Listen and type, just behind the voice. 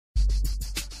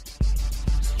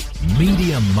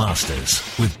Media Masters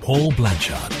with Paul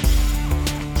Blanchard.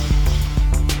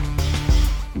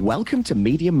 Welcome to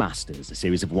Media Masters, a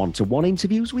series of one-to-one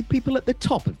interviews with people at the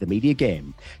top of the media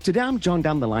game. Today I'm joined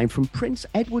down the line from Prince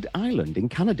Edward Island in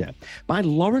Canada by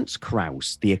Lawrence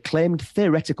Krauss, the acclaimed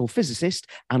theoretical physicist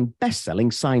and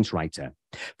best-selling science writer.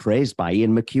 Praised by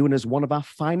Ian McEwan as one of our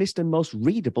finest and most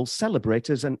readable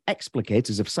celebrators and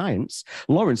explicators of science,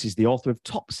 Lawrence is the author of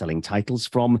top-selling titles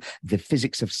from The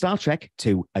Physics of Star Trek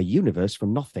to A Universe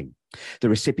from Nothing. The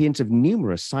recipient of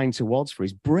numerous science awards for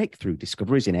his breakthrough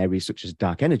discoveries in areas such as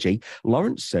dark energy,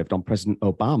 Lawrence served on President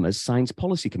Obama's Science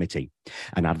Policy Committee.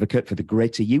 An advocate for the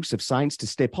greater use of science to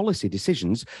steer policy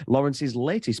decisions, Lawrence's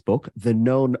latest book, The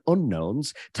Known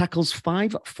Unknowns, tackles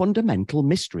 5 fundamental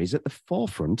mysteries at the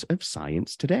forefront of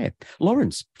science today.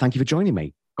 Lawrence, thank you for joining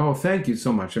me. Oh, thank you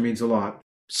so much. It means a lot.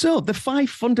 So, the 5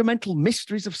 fundamental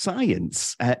mysteries of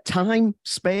science, time,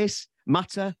 space,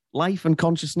 matter, life and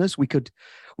consciousness. We could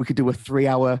do a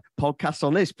 3-hour podcast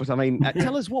on this, but I mean,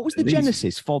 tell us, what was the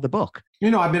genesis for the book? You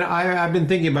know, I've been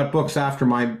thinking about books after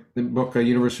my book, A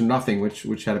Universe from Nothing,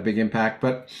 which had a big impact.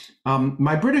 But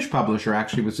my British publisher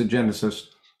actually was the genesis.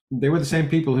 They were the same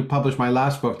people who published my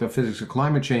last book, The Physics of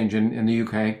Climate Change in the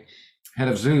UK, head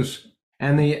of Zeus.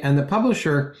 And the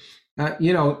publisher,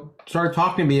 started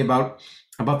talking to me about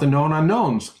the known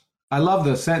unknowns. I love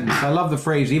the sentence. I love the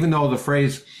phrase, even though the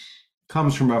phrase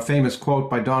comes from a famous quote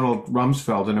by Donald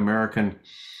Rumsfeld, an American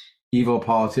evil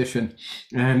politician.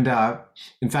 And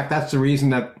in fact, that's the reason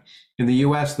that in the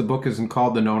US, the book isn't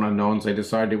called The Known Unknowns. They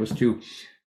decided it was too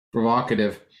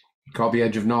provocative, called The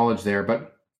Edge of Knowledge there.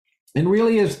 But it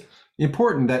really is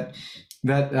important that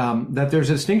there's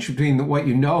a distinction between what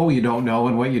you don't know,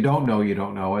 and what you don't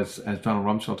know, as Donald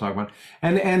Rumsfeld talked about.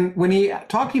 And when he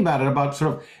talking about it, about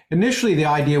sort of initially the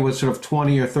idea was sort of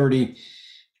 20 or 30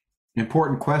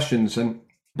 important questions,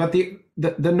 but the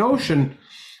notion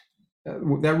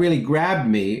that really grabbed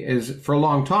me is, for a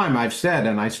long time I've said,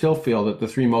 and I still feel, that the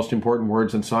 3 most important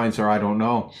words in science are I don't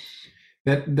know.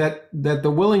 That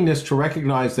the willingness to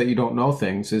recognize that you don't know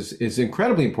things is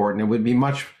incredibly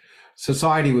important.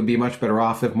 Society would be much better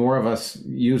off if more of us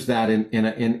use that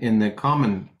in the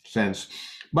common sense.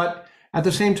 But at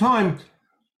the same time,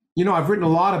 I've written a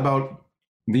lot about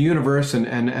the universe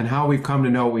and how we've come to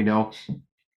know what we know.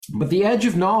 But the edge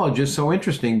of knowledge is so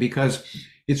interesting because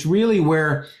it's really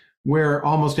where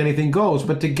almost anything goes.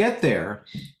 But to get there,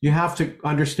 you have to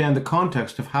understand the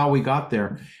context of how we got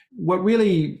there. What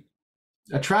really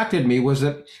attracted me was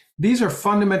that these are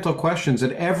fundamental questions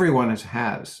that everyone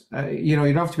has. You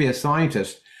don't have to be a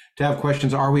scientist to have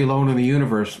questions. Are we alone in the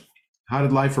universe? How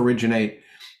did life originate?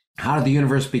 How did the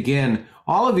universe begin?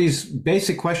 All of these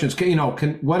basic questions,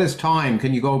 what is time?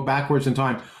 Can you go backwards in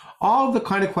time? All of the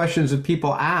kind of questions that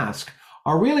people ask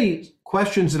are really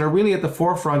questions that are really at the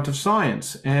forefront of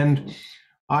science. And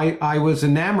I was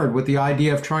enamored with the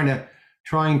idea of trying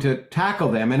to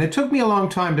tackle them. And it took me a long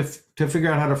time to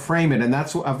figure out how to frame it. And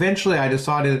that's eventually I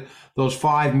decided those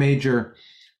 5 major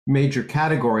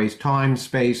categories, time,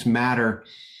 space, matter,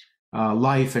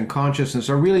 life, and consciousness,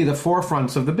 are really the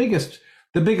forefronts of the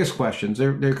biggest questions.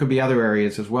 There could be other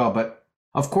areas as well. But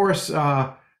of course,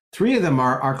 3 of them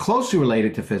are closely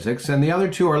related to physics, and the other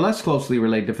 2 are less closely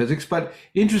related to physics. But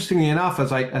interestingly enough,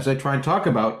 as I try and talk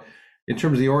about, in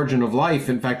terms of the origin of life,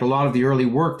 in fact, a lot of the early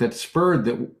work that spurred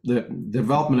the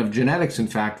development of genetics, in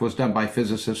fact, was done by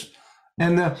physicists.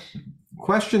 And the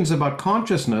questions about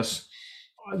consciousness,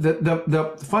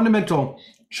 the fundamental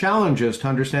challenges to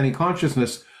understanding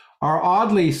consciousness are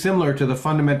oddly similar to the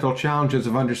fundamental challenges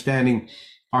of understanding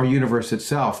our universe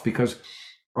itself,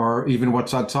 or even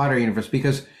what's outside our universe,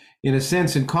 because in a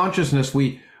sense, in consciousness,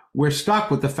 we're stuck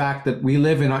with the fact that we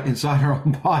live inside our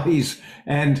own bodies,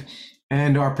 and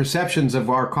our perceptions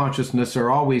of our consciousness are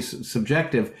always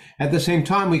subjective. At the same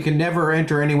time, we can never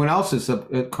enter anyone else's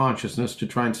consciousness to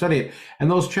try and study it. And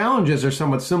those challenges are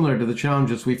somewhat similar to the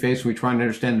challenges we face when we try and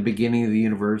understand the beginning of the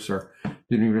universe, or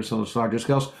the universe on its larger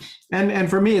scales. And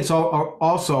for me, it's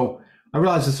also, I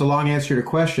realize it's a long answer to your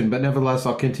question, but nevertheless,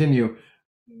 I'll continue.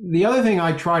 The other thing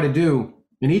I try to do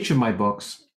in each of my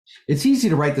books, it's easy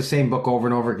to write the same book over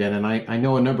and over again. And I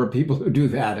know a number of people who do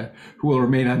that, who will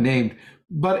remain unnamed.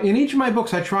 But in each of my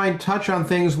books, I try and touch on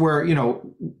things where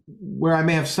I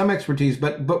may have some expertise,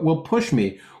 but will push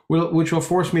me, which will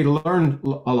force me to learn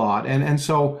a lot. And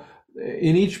so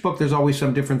in each book, there's always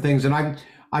some different things. And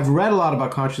I've read a lot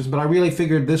about consciousness, but I really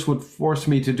figured this would force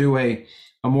me to do a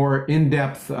more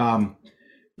in-depth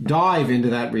dive into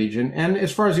that region. And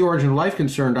as far as the origin of life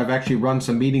concerned, I've actually run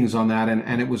some meetings on that. And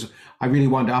I really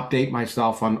wanted to update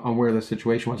myself on where the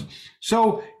situation was.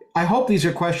 So I hope these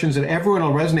are questions that everyone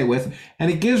will resonate with. And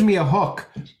it gives me a hook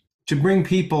to bring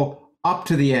people up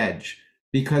to the edge.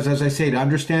 Because as I say, to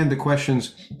understand the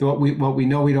questions, what we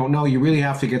know we don't know, you really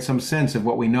have to get some sense of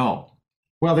what we know.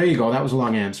 Well, there you go. That was a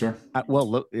long answer. Well,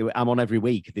 look, I'm on every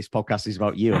week. This podcast is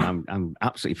about you, and I'm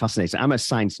absolutely fascinated. I'm a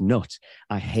science nut.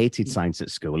 I hated science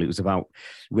at school. It was about,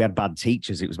 we had bad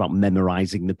teachers. It was about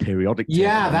memorizing the periodic table.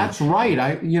 Yeah, that's right.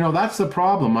 That's the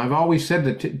problem. I've always said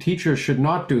that teachers should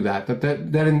not do that.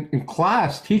 That in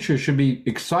class, teachers should be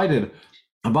excited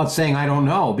about saying, I don't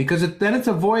know, because then it's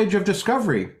a voyage of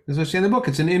discovery. As I say in the book,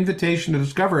 it's an invitation to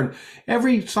discover. And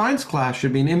every science class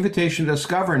should be an invitation to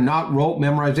discover, not rote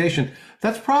memorization.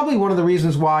 That's probably one of the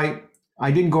reasons why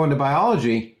I didn't go into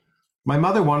biology. My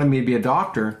mother wanted me to be a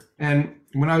doctor. And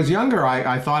when I was younger,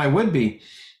 I thought I would be.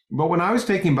 But when I was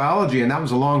taking biology, and that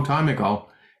was a long time ago,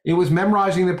 it was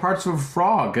memorizing the parts of a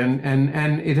frog, and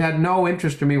it had no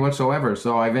interest to me whatsoever.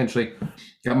 So I eventually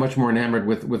got much more enamored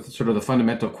with sort of the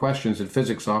fundamental questions that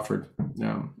physics offered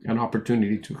an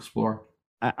opportunity to explore.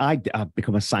 I've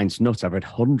become a science nut. I've read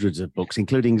hundreds of books,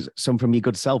 including some from your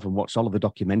good self, and watched all of the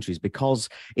documentaries, because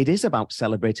it is about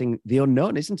celebrating the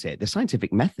unknown, isn't it? The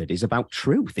scientific method is about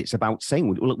truth. It's about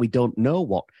saying, look, we don't know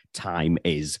what time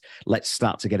is. Let's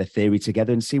start to get a theory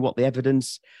together and see what the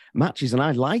evidence matches. And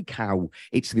I like how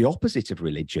it's the opposite of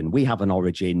religion. We have an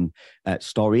origin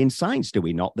story in science, do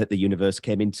we not? That the universe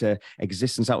came into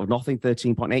existence out of nothing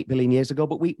 13.8 billion years ago,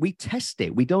 but we test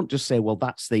it. We don't just say, well,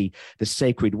 that's the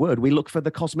sacred word. We look for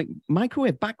the cosmic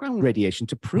microwave background radiation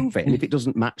to prove it. And if it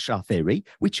doesn't match our theory,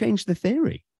 we change the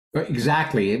theory.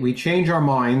 Exactly. We change our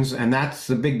minds, and that's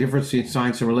the big difference between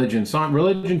science and religion.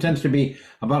 Religion tends to be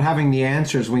about having the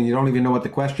answers when you don't even know what the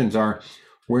questions are,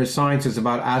 whereas science is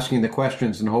about asking the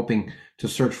questions and hoping to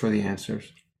search for the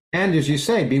answers. And as you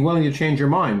say, be willing to change your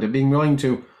mind, being willing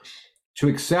to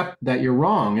accept that you're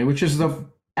wrong, and which is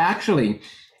actually,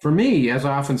 for me, as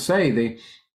I often say,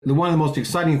 the one of the most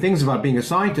exciting things about being a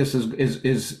scientist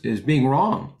is being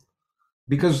wrong,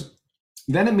 because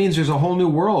then it means there's a whole new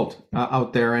world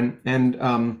out there. And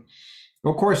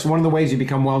of course, one of the ways you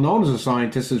become well known as a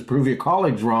scientist is prove your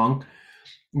colleagues wrong.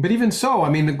 But even so,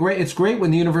 I mean, it's great when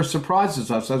the universe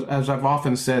surprises us. As I've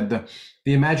often said,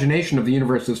 the imagination of the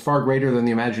universe is far greater than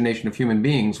the imagination of human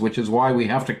beings, which is why we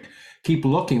have to keep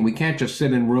looking. We can't just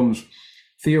sit in rooms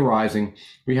theorizing.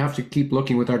 We have to keep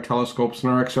looking with our telescopes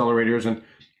and our accelerators and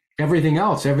everything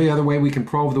else, every other way we can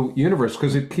probe the universe,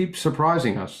 because it keeps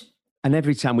surprising us. And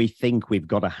every time we think we've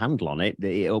got a handle on it,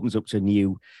 it opens up to a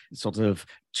new sort of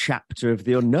chapter of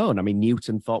the unknown. I mean,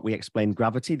 Newton thought we explained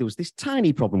gravity. There was this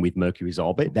tiny problem with Mercury's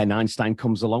orbit. Then Einstein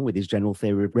comes along with his general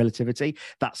theory of relativity.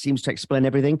 That seems to explain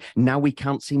everything. Now we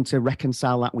can't seem to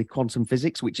reconcile that with quantum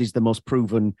physics, which is the most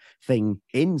proven thing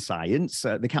in science.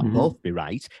 They can't both be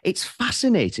right. It's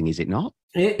fascinating, is it not?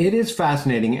 It is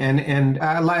fascinating. And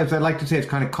as I like to say, it's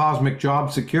kind of cosmic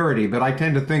job security. But I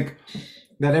tend to think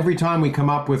that every time we come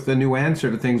up with a new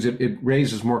answer to things, it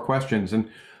raises more questions. And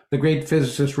the great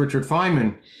physicist Richard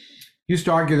Feynman used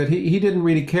to argue that he didn't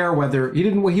really care whether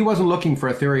he wasn't looking for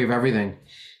a theory of everything.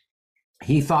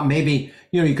 He thought maybe,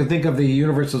 you could think of the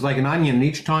universe as like an onion, and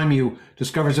each time you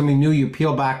discover something new, you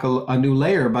peel back a new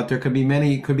layer, but there could be an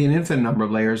infinite number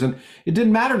of layers. And it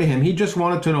didn't matter to him. He just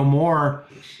wanted to know more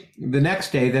the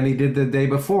next day than he did the day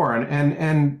before.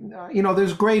 And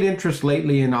there's great interest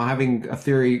lately in having a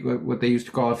theory, what they used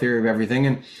to call a theory of everything.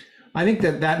 And I think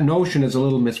that notion is a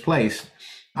little misplaced.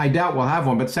 I doubt we'll have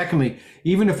one. But secondly,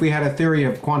 even if we had a theory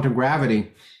of quantum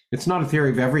gravity, it's not a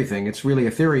theory of everything. It's really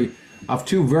a theory of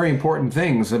two very important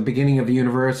things, the beginning of the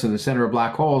universe and the center of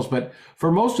black holes. But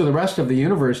for most of the rest of the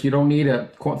universe, you don't need a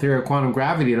theory of quantum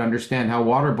gravity to understand how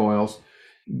water boils.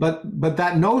 But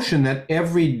that notion that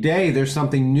every day there's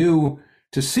something new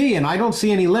to see, and I don't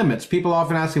see any limits. People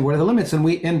often ask me, what are the limits?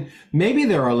 And maybe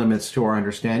there are limits to our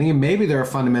understanding, and maybe there are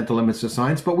fundamental limits to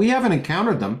science, but we haven't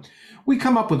encountered them. We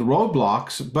come up with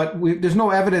roadblocks, but there's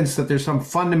no evidence that there's some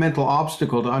fundamental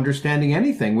obstacle to understanding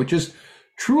anything, which is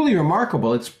truly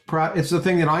remarkable. It's the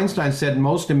thing that Einstein said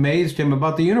most amazed him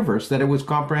about the universe, that it was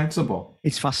comprehensible.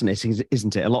 It's fascinating,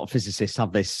 isn't it? A lot of physicists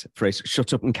have this phrase,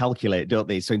 shut up and calculate, don't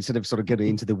they? So instead of sort of getting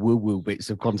into the woo-woo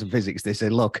bits of quantum physics, they say,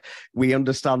 look, we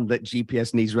understand that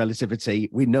GPS needs relativity.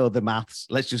 We know the maths.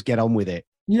 Let's just get on with it.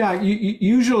 Yeah,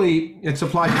 usually it's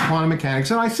applied to quantum mechanics.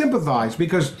 And I sympathize,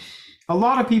 because a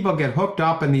lot of people get hooked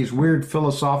up in these weird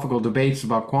philosophical debates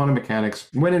about quantum mechanics,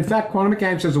 when in fact quantum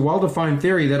mechanics is a well-defined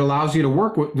theory that allows you to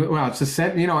work with,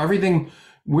 everything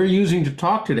we're using to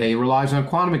talk today relies on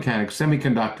quantum mechanics,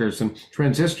 semiconductors and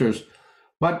transistors.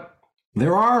 But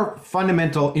there are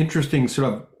fundamental, interesting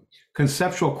sort of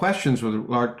conceptual questions with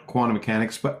quantum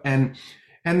mechanics, and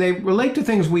they relate to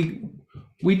things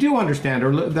we do understand,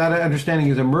 or that understanding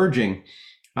is emerging.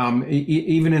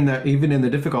 even in the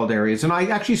difficult areas. And I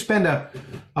actually spend a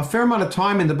fair amount of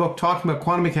time in the book talking about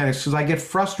quantum mechanics because I get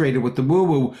frustrated with the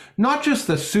woo-woo, not just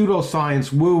the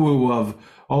pseudoscience woo-woo of,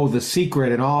 The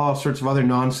Secret and all sorts of other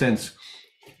nonsense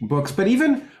books, but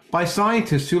even by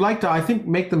scientists who like to, I think,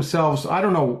 make themselves, I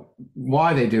don't know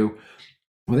why they do,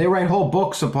 they write whole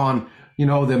books upon,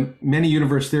 the many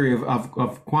universe theory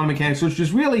of quantum mechanics, which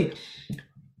is really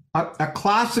a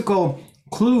classical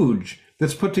kludge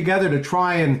that's put together to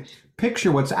try and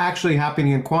picture what's actually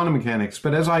happening in quantum mechanics.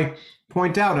 But as I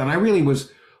point out, and I really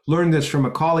learned this from a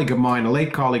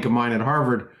late colleague of mine at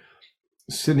Harvard,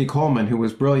 Sidney Coleman, who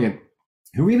was brilliant,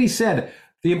 who really said,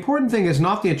 the important thing is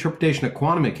not the interpretation of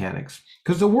quantum mechanics,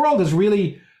 because the world is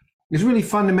really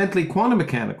fundamentally quantum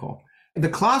mechanical. The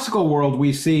classical world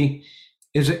we see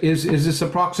is this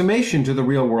approximation to the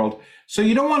real world. So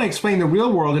you don't want to explain the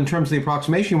real world in terms of the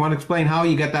approximation. You want to explain how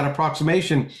you get that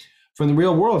approximation from the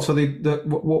real world. So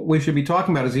what we should be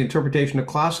talking about is the interpretation of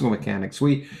classical mechanics.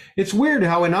 It's weird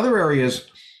how in other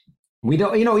areas we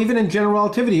don't, even in general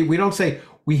relativity, we don't say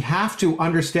we have to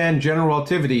understand general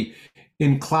relativity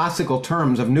in classical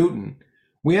terms of Newton.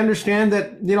 We understand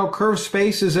that, curved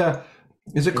space is a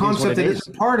concept that is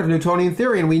a part of Newtonian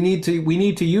theory, and we need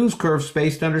to use curved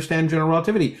space to understand general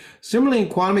relativity. Similarly, in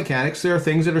quantum mechanics, there are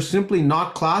things that are simply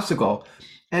not classical.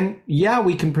 And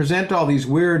we can present all these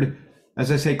weird,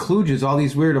 as I say, kludges, all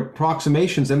these weird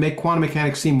approximations that make quantum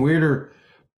mechanics seem weirder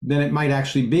than it might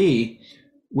actually be,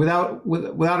 without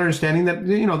understanding that,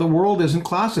 the world isn't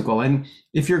classical. And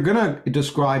if you're going to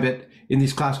describe it in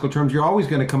these classical terms, you're always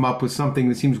going to come up with something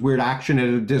that seems weird, action at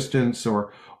a distance,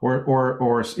 or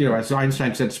as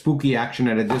Einstein said, spooky action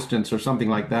at a distance, or something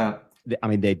like that. I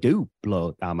mean, they do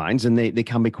blow our minds, and they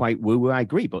can be quite woo-woo, I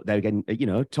agree. But then again,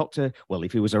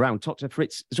 if he was around, talk to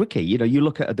Fritz Zwicky. You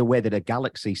look at the way that a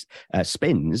galaxy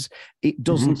spins, it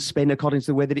doesn't spin according to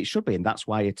the way that it should be. And that's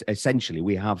why essentially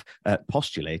we have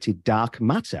postulated dark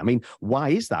matter. I mean, why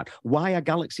is that? Why are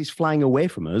galaxies flying away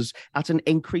from us at an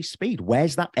increased speed?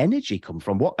 Where's that energy come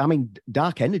from?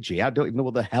 Dark energy, I don't even know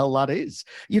what the hell that is.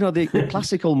 The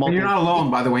classical model. You're not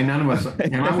alone, by the way, none of us.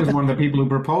 And I was one of the people who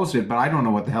proposed it, but I don't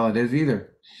know what the hell it is either.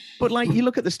 But you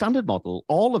look at the standard model,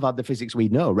 all of the physics we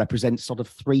know represents sort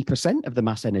of 3% of the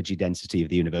mass energy density of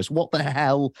the universe. What the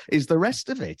hell is the rest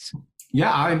of it?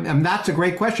 Yeah, and that's a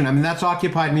great question. I mean, that's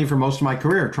occupied me for most of my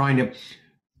career, trying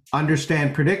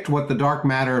to predict what the dark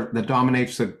matter that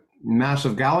dominates the mass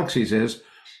of galaxies is,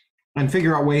 and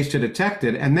figure out ways to detect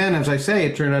it. And then, as I say,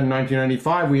 it turned out in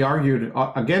 1995, we argued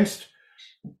against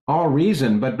all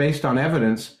reason, but based on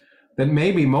evidence, that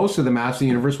maybe most of the mass of the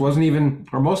universe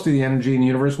most of the energy in the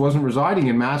universe wasn't residing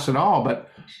in mass at all, but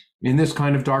in this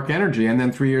kind of dark energy. And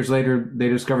then 3 years later, they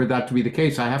discovered that to be the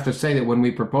case. I have to say that when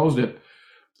we proposed it,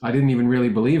 I didn't even really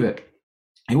believe it.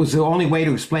 It was the only way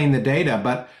to explain the data,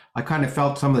 but I kind of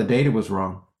felt some of the data was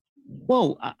wrong.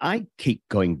 Well, I keep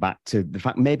going back to the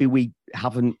fact maybe we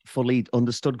haven't fully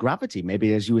understood gravity.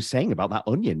 Maybe, as you were saying about that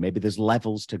onion, maybe there's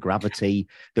levels to gravity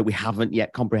that we haven't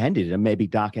yet comprehended, and maybe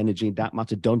dark energy and dark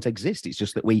matter don't exist. It's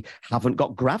just that we haven't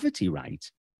got gravity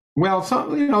right. Well,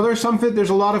 there's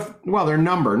a lot of, there are a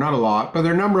number, not a lot, but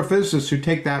there are a number of physicists who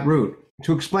take that route.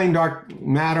 To explain dark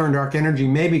matter and dark energy,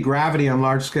 maybe gravity on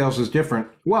large scales is different.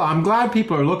 Well, I'm glad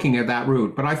people are looking at that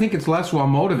route, but I think it's less well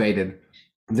motivated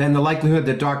than the likelihood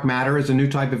that dark matter is a new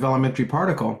type of elementary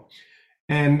particle.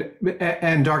 And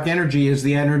dark energy is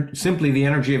simply the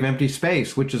energy of empty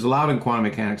space, which is allowed in quantum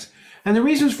mechanics. And the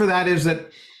reasons for that is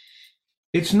that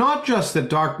it's not just that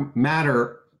dark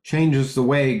matter changes the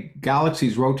way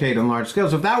galaxies rotate on large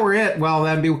scales. If that were it, well,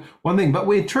 that'd be one thing. But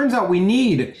it turns out we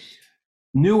need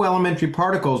new elementary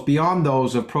particles beyond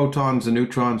those of protons and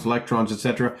neutrons, electrons,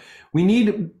 etc. We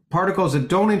need particles that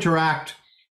don't interact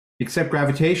except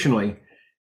gravitationally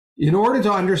in order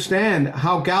to understand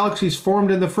how galaxies formed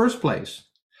in the first place.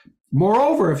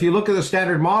 Moreover, if you look at the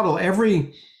standard model,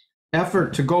 every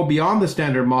effort to go beyond the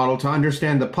standard model to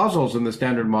understand the puzzles in the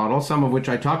standard model, some of which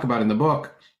I talk about in the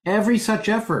book, every such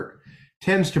effort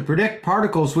tends to predict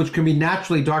particles which can be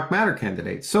naturally dark matter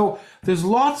candidates. So there's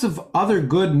lots of other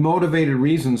good motivated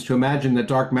reasons to imagine that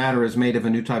dark matter is made of a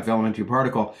new type of elementary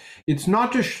particle. It's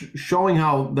not just showing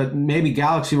how that maybe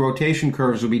galaxy rotation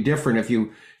curves would be different if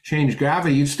you change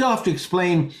gravity. You still have to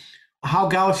explain how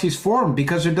galaxies formed,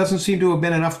 because there doesn't seem to have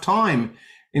been enough time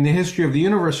in the history of the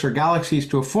universe for galaxies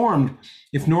to have formed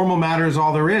if normal matter is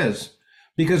all there is.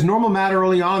 Because normal matter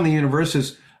early on in the universe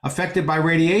is affected by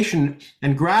radiation,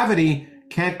 and gravity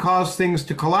can't cause things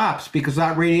to collapse because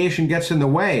that radiation gets in the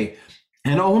way.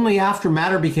 And only after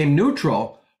matter became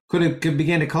neutral could it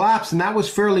begin to collapse. And that was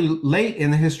fairly late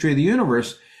in the history of the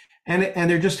universe. And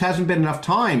there just hasn't been enough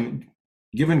time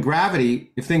given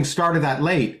gravity, if things started that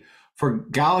late, for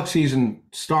galaxies and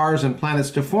stars and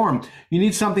planets to form, you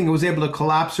need something that was able to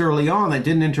collapse early on that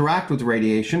didn't interact with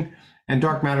radiation, and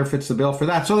dark matter fits the bill for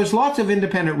that. So there's lots of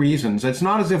independent reasons. It's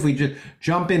not as if we just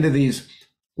jump into these,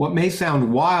 what may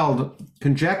sound wild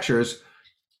conjectures,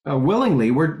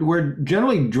 willingly. We're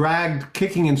generally dragged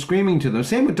kicking and screaming to them.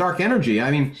 Same with dark energy.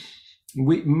 I mean,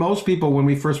 most people, when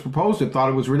we first proposed it, thought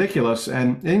it was ridiculous.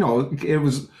 And, it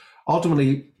was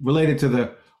ultimately related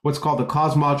to what's called the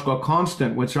cosmological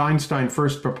constant, which Einstein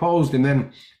first proposed and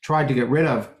then tried to get rid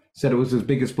of, said it was his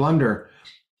biggest blunder.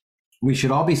 We should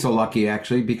all be so lucky,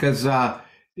 actually, because,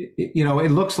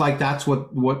 it looks like that's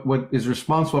what is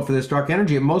responsible for this dark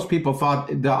energy. And most people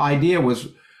thought the idea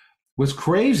was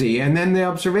crazy. And then the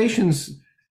observations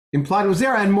implied it was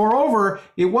there. And moreover,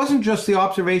 it wasn't just the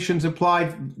observations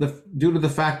implied due to the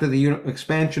fact that the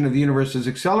expansion of the universe is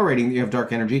accelerating that you have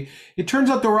dark energy. It turns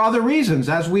out there were other reasons,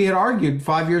 as we had argued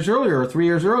 5 years earlier or 3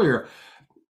 years earlier.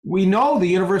 We know the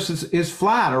universe is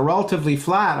flat or relatively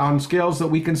flat on scales that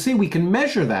we can see. We can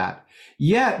measure that.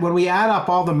 Yet when we add up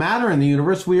all the matter in the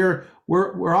universe, we're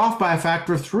off by a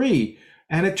factor of 3.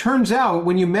 And it turns out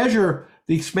when you measure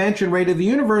the expansion rate of the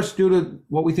universe due to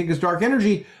what we think is dark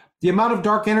energy, the amount of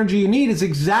dark energy you need is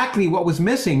exactly what was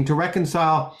missing to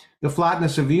reconcile the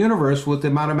flatness of the universe with the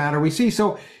amount of matter we see.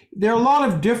 So there are a lot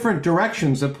of different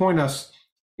directions that point us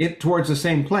towards the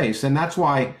same place. And that's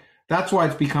why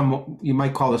it's become what you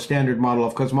might call a standard model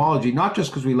of cosmology, not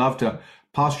just because we love to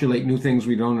postulate new things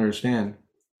we don't understand.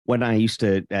 When I used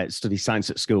to study science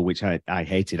at school, which I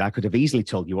hated, I could have easily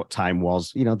told you what time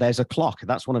was. There's a clock.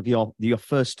 That's one of your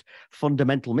first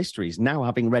fundamental mysteries. Now,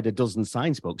 having read a dozen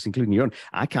science books, including your own,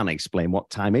 I can't explain what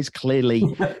time is. Clearly,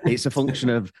 it's a function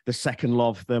of the second law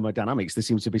of thermodynamics. There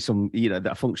seems to be some,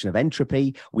 a function of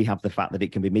entropy. We have the fact that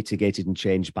it can be mitigated and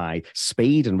changed by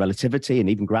speed and relativity and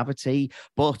even gravity.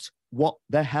 But what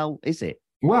the hell is it?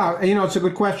 Well, it's a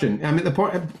good question. I mean, the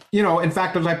point, in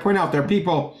fact, as I point out, there are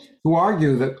people who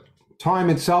argue that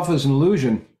time itself is an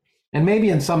illusion, and maybe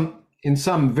in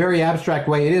some very abstract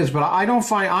way it is. But I don't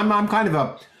find I'm kind of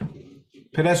a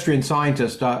pedestrian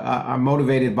scientist. I'm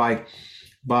motivated by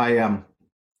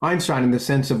Einstein in the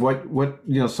sense of what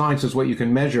science is what you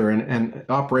can measure, and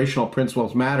operational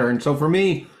principles matter. And so for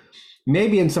me,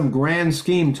 maybe in some grand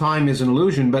scheme, time is an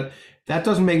illusion, but that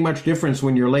doesn't make much difference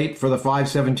when you're late for the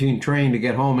 5:17 train to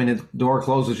get home and the door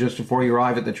closes just before you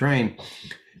arrive at the train.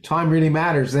 Time really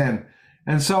matters then.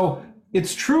 And so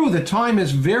it's true that time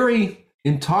is very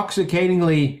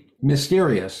intoxicatingly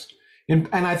mysterious. And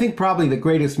I think probably the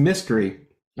greatest mystery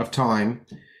of time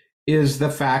is the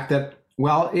fact that,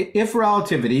 well, if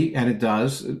relativity, and it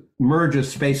does,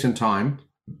 merges space and time,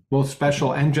 both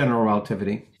special and general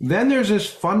relativity, then there's this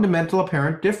fundamental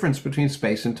apparent difference between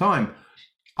space and time.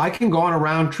 I can go on a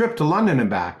round trip to London and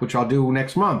back, which I'll do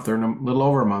next month or in a little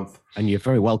over a month. And you're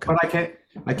very welcome. But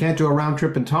I can't do a round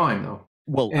trip in time, though.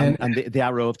 Well, and the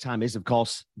arrow of time is, of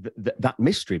course, that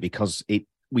mystery, because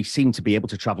we seem to be able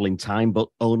to travel in time, but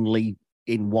only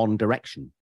in one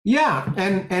direction. Yeah,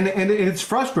 and it's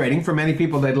frustrating for many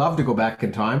people. They'd love to go back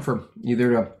in time for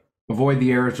either to avoid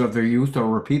the errors of their youth or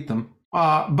repeat them.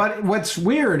 But what's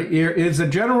weird is that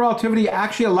general relativity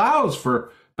actually allows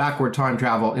for backward time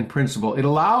travel in principle. It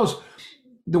allows,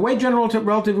 the way general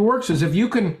relativity works is if you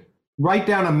can write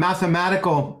down a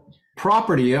mathematical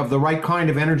property of the right kind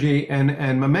of energy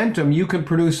and momentum, you can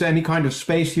produce any kind of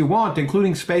space you want,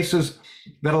 including spaces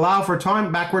that allow for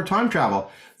backward time travel.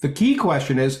 The key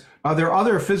question is, are there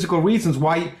other physical reasons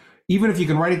why, even if you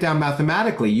can write it down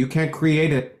mathematically, you can't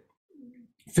create it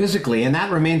physically? And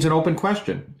that remains an open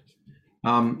question.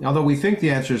 Although we think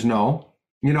the answer is no.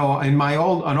 In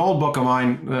an old book of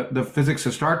mine, The Physics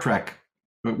of Star Trek,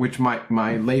 which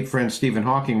my late friend Stephen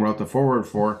Hawking wrote the foreword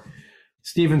for,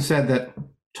 Stephen said that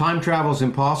time travel is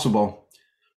impossible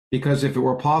because if it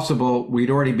were possible, we'd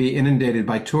already be inundated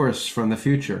by tourists from the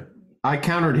future. I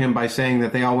countered him by saying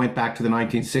that they all went back to the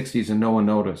 1960s and no one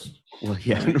noticed. Well,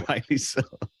 yeah, rightly so.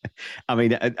 I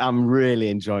mean, I'm really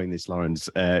enjoying this, Lawrence.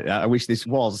 I wish this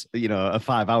was, a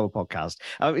 5-hour podcast.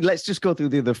 Let's just go through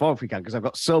the other 4 if we can, because I've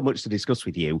got so much to discuss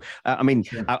with you.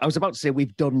 Sure. I was about to say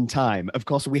we've done time. Of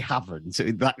course, we haven't.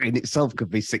 That in itself could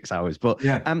be 6 hours. But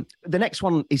yeah. The next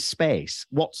one is space.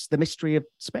 What's the mystery of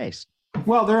space?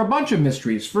 Well, there are a bunch of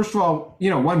mysteries. First of all,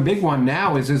 one big one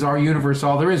now is our universe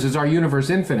all there is? Is our universe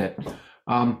infinite?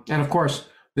 And of course,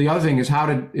 the other thing is, how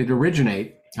did it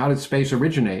originate? How did space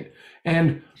originate?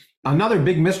 And another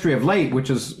big mystery of late, which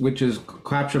has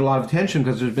captured a lot of attention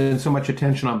because there's been so much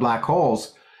attention on black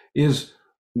holes, is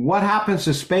what happens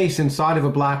to space inside of a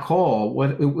black hole?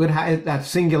 What that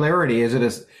singularity?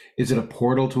 Is Is it a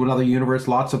portal to another universe?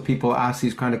 Lots of people ask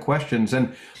these kind of questions.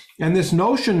 And this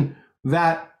notion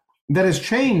that has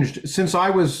changed since I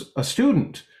was a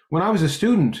student. When I was a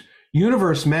student,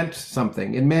 universe meant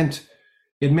something. It meant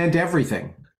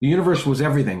everything. The universe was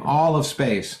everything, all of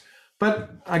space.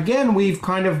 But again, we've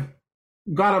kind of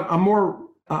got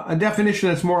a definition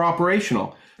that's more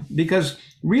operational, because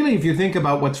really, if you think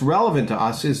about what's relevant to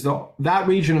us is that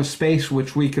region of space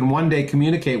which we can one day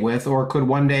communicate with, or could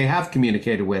one day have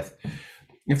communicated with.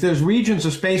 If there's regions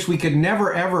of space we could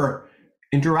never ever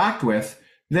interact with,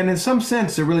 then in some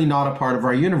sense they're really not a part of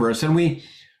our universe. And we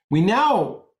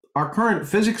now, our current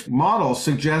physics models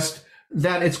suggest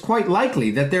that it's quite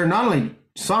likely that there are not only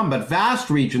some but vast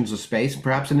regions of space,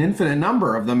 perhaps an infinite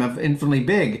number of them, infinitely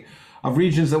big, of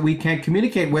regions that we can't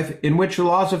communicate with, in which the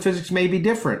laws of physics may be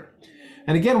different.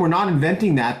 And again, we're not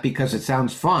inventing that because it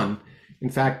sounds fun. In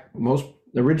fact, most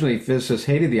originally physicists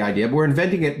hated the idea, but we're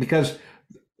inventing it because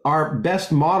our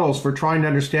best models for trying to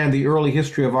understand the early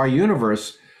history of our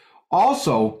universe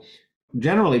also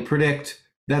generally predict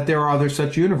that there are other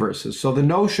such universes. So the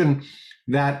notion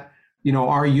that,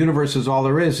 our universe is all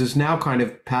there is now kind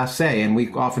of passé, and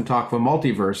we often talk of a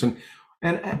multiverse.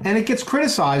 And it gets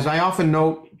criticized. I often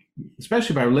note,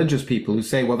 especially by religious people, who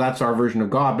say, well, that's our version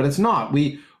of God, but it's not.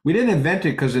 We didn't invent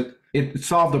it because it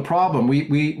solved the problem.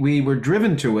 We were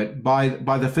driven to it by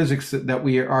the physics that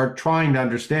we are trying to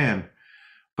understand.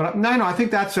 But no, I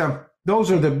think those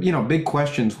are the big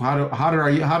questions.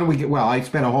 How do we get? Well, I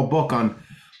spent a whole book on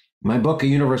my book, A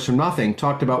Universe from Nothing,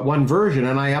 talked about one version,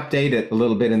 and I update it a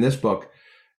little bit in this book.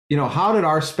 How did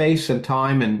our space and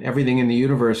time and everything in the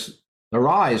universe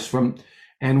arise from?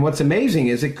 And what's amazing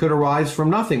is it could arise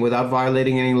from nothing without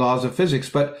violating any laws of physics.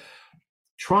 But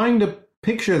trying to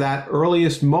picture that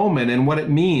earliest moment and what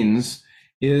it means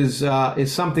is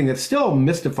something that still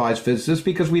mystifies physicists,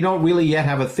 because we don't really yet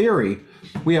have a theory.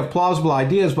 We have plausible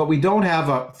ideas, but we don't have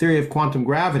a theory of quantum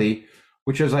gravity,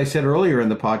 which, as I said earlier in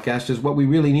the podcast, is what we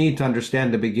really need to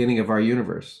understand the beginning of our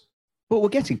universe. But we're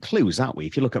getting clues, aren't we?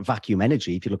 If you look at vacuum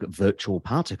energy, if you look at virtual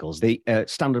particles, the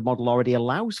standard model already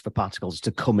allows for particles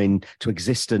to come into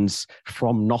existence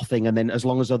from nothing, and then as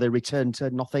long as they return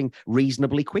to nothing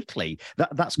reasonably quickly.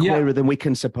 That's clearer than we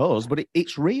can suppose, but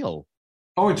it's real.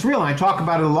 Oh, it's real. I talk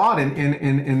about it a lot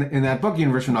in that book,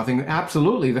 Universe from Nothing.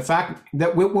 Absolutely. The fact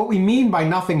that what we mean by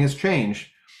nothing has changed.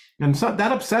 And so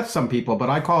that upsets some people,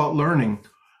 but I call it learning.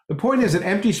 The point is that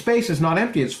empty space is not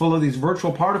empty. It's full of these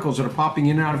virtual particles that are popping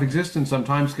in and out of existence on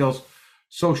timescales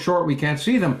so short we can't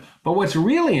see them. But what's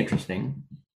really interesting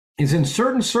is, in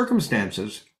certain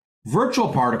circumstances, virtual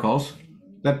particles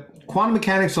that quantum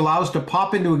mechanics allows to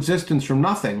pop into existence from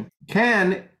nothing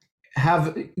can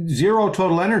have zero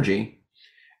total energy,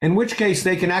 in which case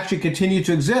they can actually continue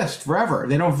to exist forever.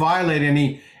 They don't violate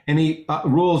any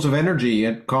rules of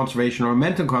energy conservation or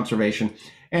momentum conservation.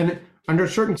 And under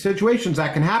certain situations,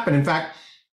 that can happen. In fact,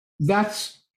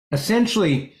 that's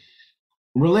essentially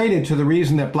related to the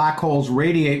reason that black holes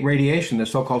radiate radiation, the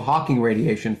so-called Hawking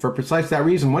radiation, for precisely that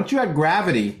reason. Once you add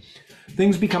gravity,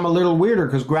 things become a little weirder,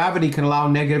 because gravity can allow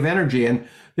negative energy, and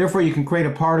therefore you can create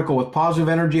a particle with positive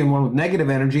energy and one with negative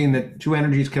energy, and the two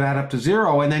energies can add up to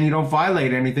zero, and then you don't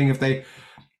violate anything if they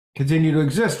continue to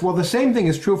exist. Well, the same thing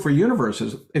is true for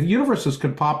universes. If universes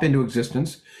could pop into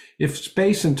existence, if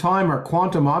space and time are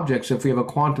quantum objects, if we have a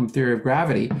quantum theory of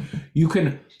gravity,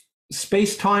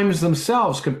 space-times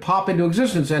themselves could pop into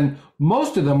existence, and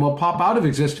most of them will pop out of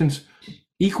existence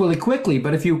equally quickly.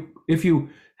 But if you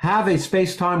have a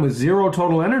space-time with zero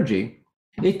total energy,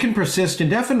 it can persist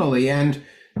indefinitely. And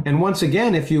once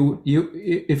again, if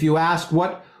you ask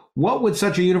what would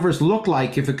such a universe look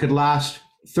like if it could last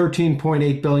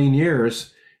 13.8 billion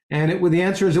years, and the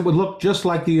answer is it would look just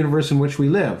like the universe in which we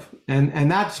live.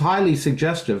 And that's highly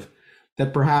suggestive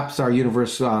that perhaps our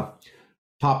universe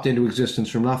popped into existence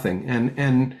from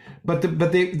nothing. But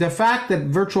the fact that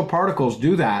virtual particles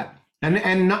do that,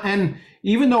 and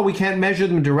even though we can't measure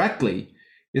them directly,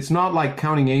 it's not like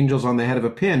counting angels on the head of a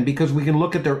pin, because we can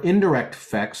look at their indirect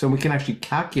effects, and we can actually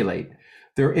calculate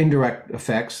their indirect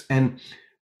effects. And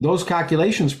those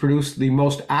calculations produce the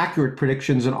most accurate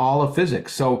predictions in all of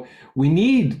physics. So we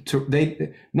need to,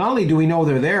 not only do we know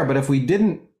they're there, but if we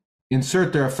didn't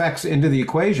insert their effects into the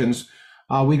equations,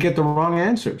 we get the wrong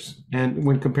answers, and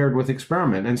when compared with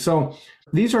experiment. And so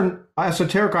these are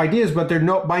esoteric ideas, but they're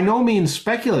by no means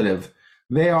speculative.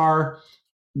 They are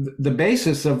the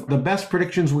basis of the best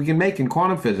predictions we can make in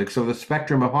quantum physics of the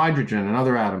spectrum of hydrogen and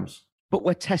other atoms. But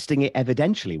we're testing it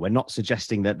evidentially. We're not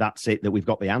suggesting that that's it, that we've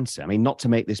got the answer. I mean, not to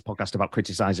make this podcast about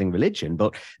criticizing religion,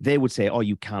 but they would say, oh,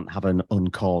 you can't have an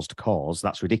uncaused cause.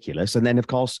 That's ridiculous. And then, of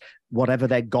course, whatever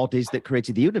their God is that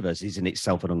created the universe is in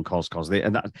itself an uncaused cause. They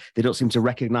don't seem to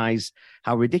recognize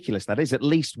how ridiculous that is. At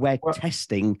least we're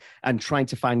testing and trying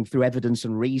to find through evidence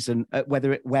and reason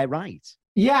whether we're right.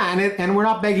 Yeah, and we're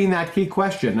not begging that key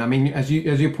question. I mean, as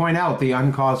you point out, the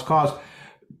uncaused cause,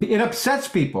 it upsets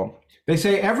people. They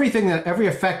say every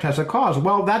effect has a cause.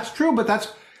 Well, that's true, but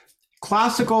that's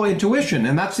classical intuition,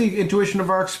 and that's the intuition of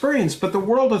our experience. But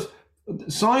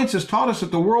science has taught us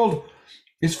that the world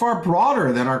is far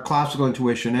broader than our classical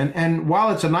intuition. And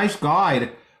while it's a nice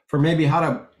guide for maybe how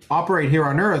to operate here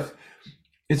on Earth,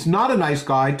 it's not a nice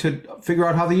guide to figure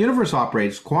out how the universe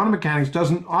operates. Quantum mechanics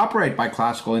doesn't operate by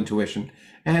classical intuition.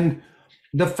 And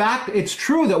the fact, it's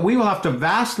true that we will have to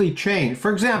vastly change.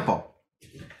 For example,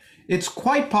 it's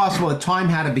quite possible that time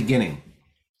had a beginning.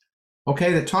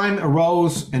 Okay, that time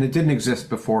arose and it didn't exist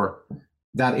before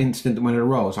that instant when it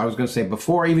arose. I was going to say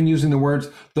before, even using the words,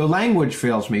 the language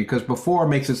fails me because before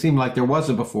makes it seem like there was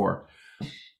a before.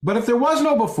 But if there was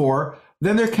no before,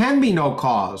 then there can be no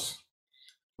cause,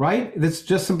 right? That's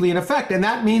just simply an effect. And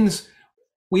that means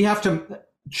we have to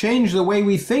change the way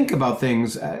we think about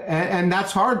things. And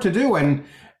that's hard to do. And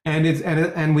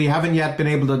we haven't yet been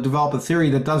able to develop a theory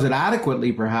that does it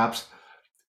adequately, perhaps.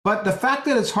 But the fact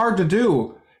that it's hard to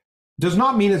do does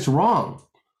not mean it's wrong.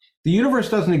 The universe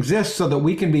doesn't exist so that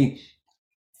we can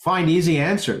find easy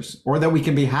answers or that we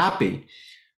can be happy.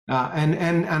 And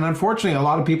unfortunately, a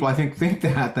lot of people, I think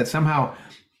that somehow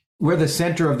we're the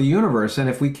center of the universe. And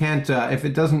if we can't, if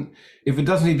it doesn't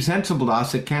seem sensible to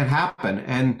us, it can't happen.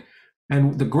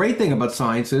 And the great thing about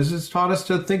science is it's taught us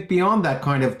to think beyond that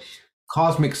kind of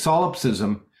cosmic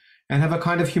solipsism and have a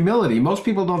kind of humility. Most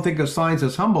people don't think of science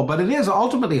as humble, but it is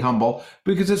ultimately humble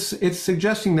because it's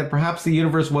suggesting that perhaps the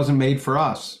universe wasn't made for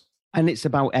us. And it's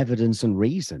about evidence and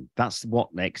reason. That's what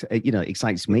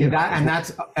excites me.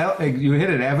 That's you hit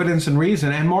it, evidence and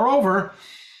reason. And moreover,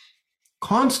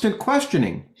 constant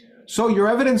questioning. So your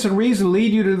evidence and reason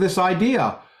lead you to this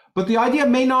idea, but the idea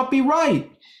may not be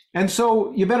right. And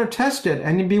so you better test it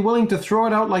and be willing to throw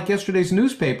it out like yesterday's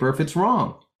newspaper if it's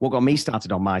wrong. What got me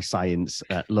started on my science,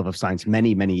 love of science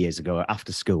many, many years ago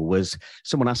after school was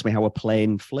someone asked me how a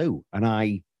plane flew, and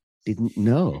I didn't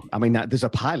know. I mean, there's a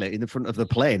pilot in the front of the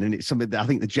plane, and it's something that I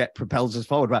think the jet propels us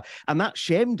forward. And that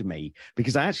shamed me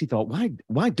because I actually thought,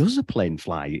 why does a plane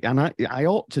fly? And I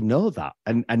ought to know that.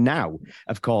 And now,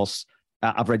 of course,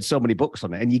 I've read so many books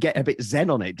on it, and you get a bit zen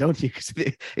on it, don't you?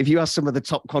 Because if you ask some of the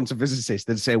top quantum physicists,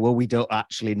 they'd say, well, we don't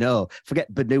actually know.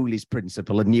 Forget Bernoulli's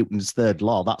principle and Newton's third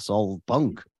law. That's all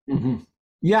bunk. Mm-hmm.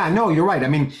 Yeah, no, you're right. I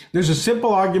mean, there's a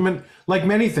simple argument, like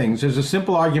many things, there's a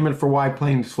simple argument for why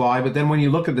planes fly, but then when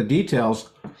you look at the details,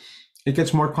 it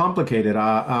gets more complicated.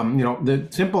 The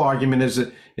simple argument is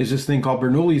this thing called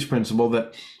Bernoulli's principle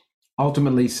that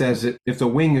ultimately says that if the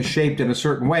wing is shaped in a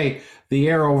certain way, the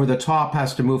air over the top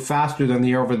has to move faster than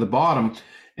the air over the bottom,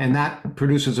 and that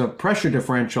produces a pressure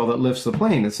differential that lifts the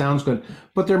plane. It sounds good,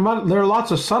 but there are lots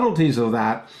of subtleties of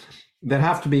that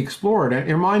have to be explored. It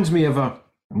reminds me of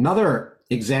another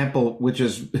example, which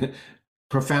is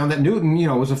profound, that Newton,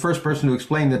 was the first person to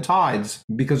explain the tides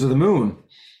because of the moon.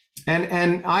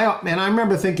 And I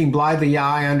remember thinking blithely, yeah,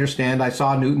 I understand. I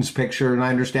saw Newton's picture and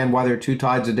I understand why there are 2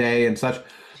 tides a day and such.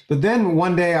 But then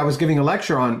one day I was giving a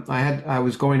lecture I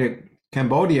was going to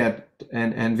Cambodia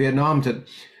and Vietnam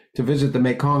to visit the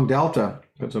Mekong Delta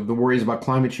because of the worries about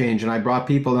climate change. And I brought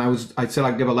people and I said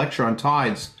I'd give a lecture on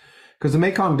tides because the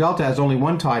Mekong Delta has only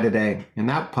 1 tide a day. And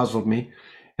that puzzled me.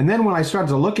 And then when I started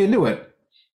to look into it,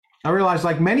 I realized,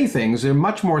 like many things, they're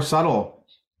much more subtle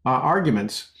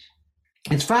arguments.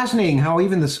 It's fascinating how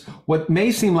even what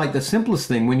may seem like the simplest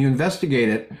thing, when you investigate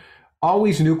it,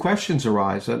 always new questions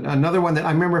arise. Another one that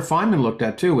I remember Feynman looked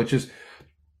at too, which is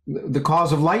the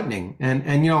cause of lightning. And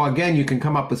again, you can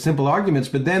come up with simple arguments,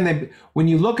 but then when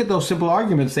you look at those simple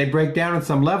arguments, they break down at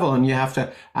some level and you have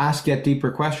to ask yet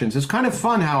deeper questions. It's kind of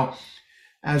fun how,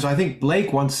 as I think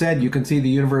Blake once said, you can see the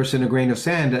universe in a grain of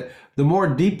sand. The more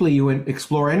deeply you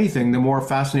explore anything, the more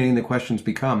fascinating the questions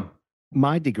become.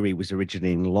 My degree was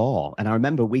originally in law, and I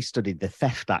remember we studied the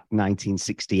Theft Act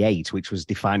 1968, which was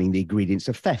defining the ingredients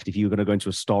of theft. If you were going to go into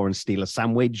a store and steal a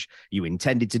sandwich, you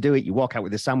intended to do it, you walk out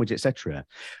with the sandwich, etc.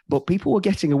 But people were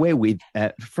getting away with,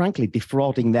 frankly,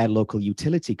 defrauding their local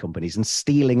utility companies and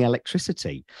stealing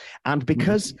electricity. And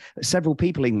because several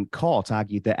people in court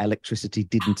argued that electricity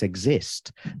didn't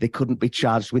exist, they couldn't be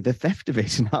charged with the theft of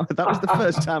it. And that was the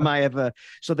first time I ever...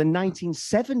 So the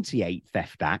 1978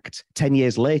 Theft Act, 10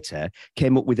 years later,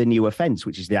 came up with a new offence,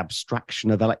 which is the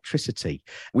abstraction of electricity,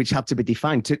 which had to be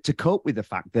defined to cope with the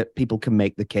fact that people can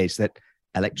make the case that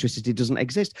electricity doesn't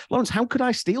exist. Lawrence, how could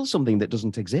I steal something that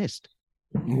doesn't exist?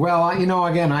 Well,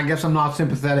 again, I guess I'm not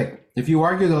sympathetic. If you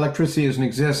argue that electricity doesn't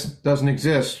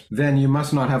exist, then you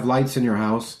must not have lights in your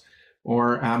house.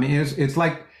 Or, it's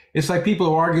like people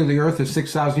who argue the Earth is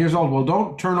 6,000 years old. Well,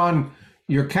 don't turn on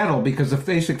your kettle because the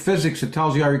basic physics that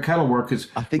tells you how your kettle works is.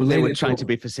 I think they were trying to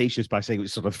be facetious by saying it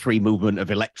was sort of free movement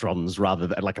of electrons rather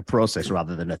than like a process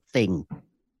rather than a thing.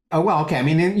 Oh, well, okay.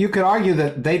 You could argue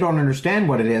that they don't understand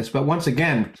what it is, but once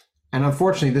again, and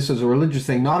unfortunately, this is a religious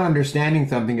thing, not understanding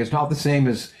something is not the same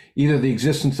as either the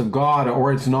existence of God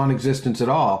or its non-existence at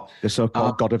all. The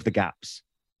so-called God of the gaps.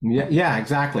 Yeah,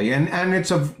 exactly. And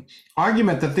it's an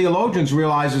argument that theologians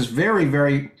realize is very,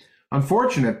 very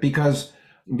unfortunate because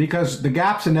the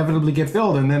gaps inevitably get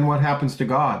filled, and then what happens to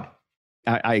God?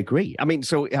 I agree.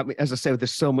 As I say,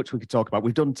 there's so much we could talk about.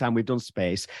 We've done time, we've done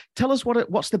space. Tell us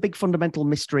what's the big fundamental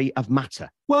mystery of matter?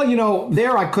 Well,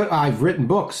 I've written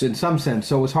books in some sense,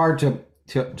 so it's hard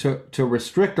to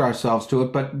restrict ourselves to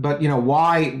it. But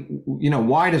why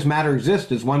does matter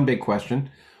exist is one big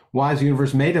question. Why is the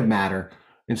universe made of matter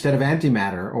instead of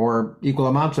antimatter, or equal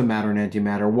amounts of matter and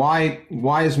antimatter?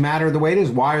 Why is matter the way it is?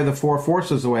 Why are the four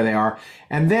forces the way they are?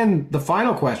 And then the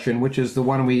final question, which is the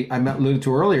one I alluded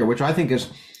to earlier, which I think is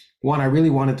one I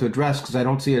really wanted to address because I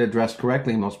don't see it addressed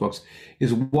correctly in most books,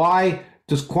 is why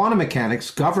does quantum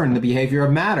mechanics govern the behavior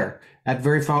of matter at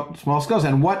very small scales?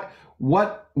 And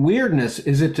what weirdness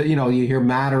is it you hear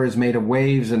matter is made of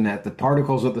waves and that the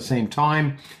particles at the same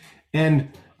time. And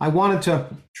I wanted to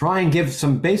try and give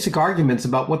some basic arguments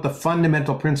about what the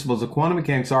fundamental principles of quantum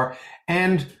mechanics are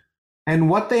and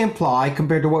what they imply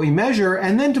compared to what we measure,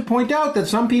 and then to point out that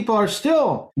some people are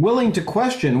still willing to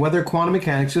question whether quantum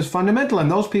mechanics is fundamental. And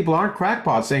those people aren't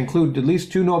crackpots. They include at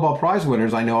least 2 Nobel Prize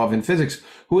winners I know of in physics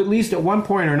who at least at one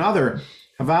point or another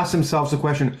have asked themselves the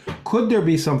question, could there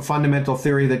be some fundamental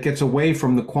theory that gets away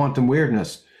from the quantum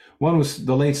weirdness? One was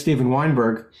the late Steven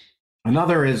Weinberg.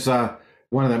 Another is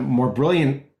one of the more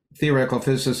brilliant theoretical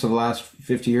physicists of the last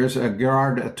 50 years,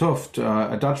 Gerard 't Hooft,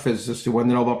 a Dutch physicist who won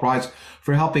the Nobel Prize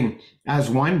for helping, as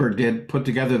Weinberg did, put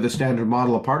together the standard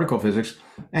model of particle physics.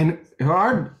 And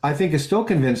Gerard, I think, is still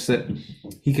convinced that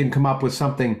he can come up with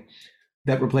something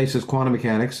that replaces quantum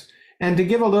mechanics. And to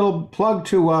give a little plug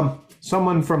to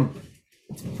someone from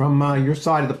your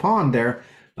side of the pond there,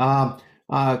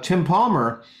 Tim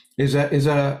Palmer is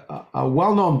a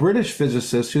well-known British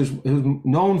physicist who's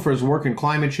known for his work in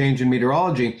climate change and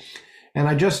meteorology. And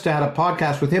I just had a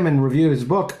podcast with him and reviewed his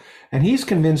book, and he's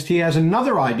convinced he has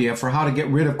another idea for how to get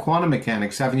rid of quantum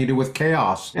mechanics having to do with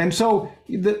chaos. And so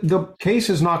the case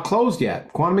is not closed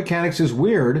yet. Quantum mechanics is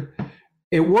weird.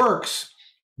 It works,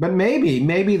 but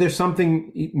maybe there's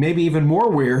something maybe even more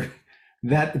weird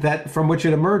that from which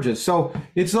it emerges. So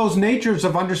it's those natures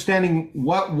of understanding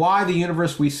why the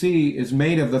universe we see is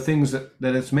made of the things that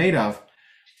it's made of.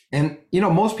 And,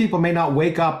 most people may not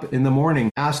wake up in the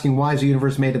morning asking why is the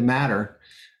universe made of matter?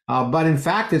 But in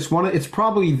fact, it's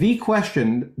probably the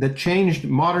question that changed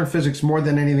modern physics more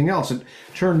than anything else. It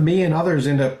turned me and others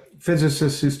into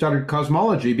physicists who studied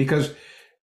cosmology because,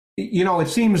 it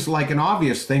seems like an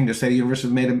obvious thing to say the universe is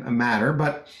made of matter,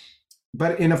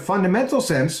 but in a fundamental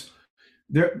sense,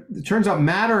 it turns out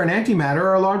matter and antimatter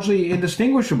are largely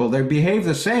indistinguishable. They behave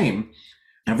the same.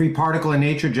 Every particle in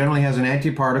nature generally has an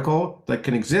antiparticle that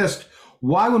can exist.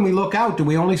 Why, when we look out, do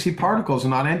we only see particles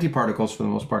and not antiparticles for the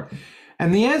most part?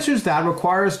 And the answer is that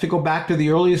requires us to go back to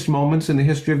the earliest moments in the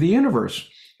history of the universe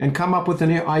and come up with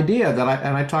an idea that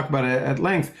I talk about it at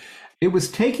length. It was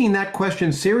taking that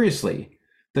question seriously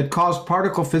that caused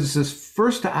particle physicists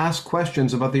first to ask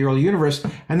questions about the early universe,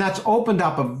 and that's opened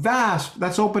up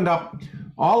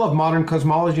all of modern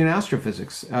cosmology and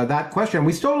astrophysics. That question,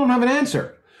 we still don't have an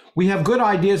answer. We have good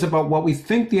ideas about what we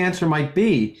think the answer might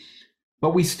be,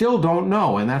 but we still don't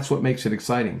know, and that's what makes it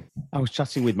exciting. I was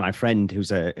chatting with my friend who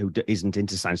isn't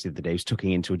into science the other day, who's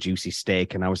tucking into a juicy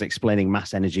steak, and I was explaining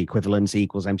mass energy equivalence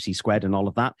equals mc squared and all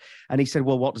of that. And he said,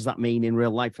 well, what does that mean in real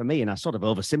life for me? And I sort of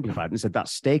oversimplified and said, that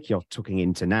steak you're tucking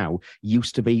into now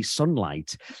used to be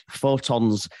sunlight.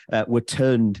 Photons were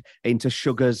turned into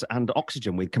sugars and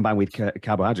oxygen combined with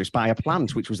carbohydrates by a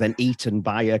plant, which was then eaten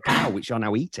by a cow, which you're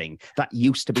now eating. That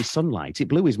used to be sunlight. It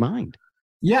blew his mind.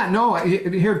 Yeah, no,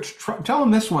 here, tell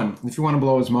him this one, if you want to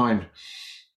blow his mind,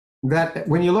 that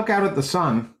when you look out at the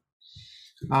sun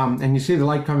and you see the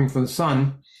light coming from the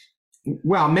sun,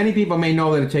 well, many people may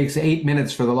know that it takes 8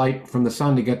 minutes for the light from the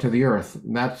sun to get to the earth.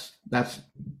 That's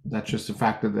just the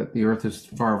fact that the earth is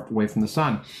far away from the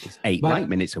sun. It's 8 light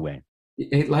minutes away.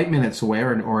 8 light minutes away,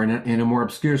 or in a more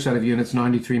obscure set of units,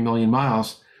 93 million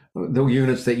miles, the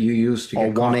units that you use to or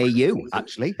get 1 AU,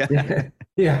 actually.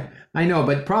 Yeah, I know,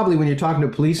 but probably when you're talking to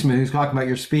a policeman who's talking about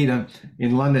your speed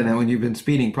in London and when you've been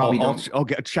speeding, probably or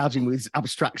get charging with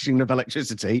abstraction of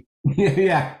electricity.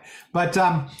 Yeah, but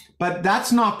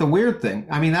that's not the weird thing.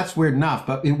 I mean, that's weird enough,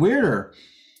 but weirder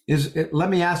is. Let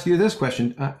me ask you this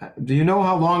question: do you know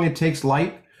how long it takes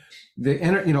light?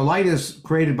 Light is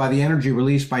created by the energy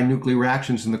released by nuclear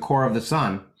reactions in the core of the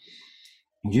sun.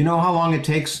 Do you know how long it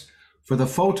takes for the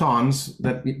photons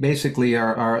that basically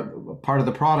are part of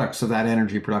the products of that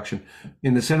energy production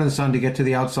in the center of the sun to get to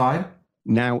the outside?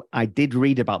 Now, I did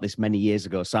read about this many years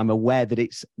ago, so I'm aware that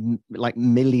it's like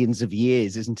millions of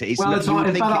years, isn't it? It's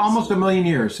about almost a million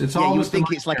years. It's almost. You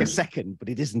think it's like a second, but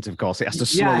it isn't. Of course, it has to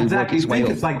slowly work its way up.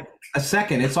 It's like a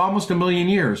second. It's almost a million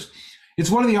years. It's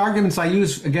one of the arguments I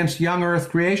use against young Earth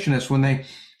creationists when they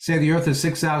say the Earth is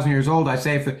 6,000 years old. I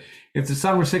say if the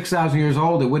sun were 6,000 years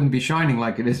old, it wouldn't be shining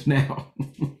like it is now.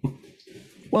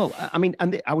 Well, I mean,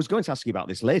 and I was going to ask you about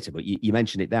this later, but you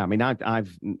mentioned it there. I mean,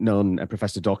 I've known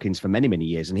Professor Dawkins for many, many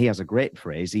years, and he has a great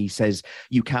phrase. He says,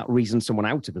 you can't reason someone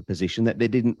out of a position that they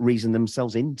didn't reason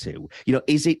themselves into.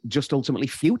 Is it just ultimately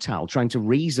futile trying to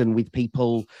reason with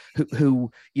people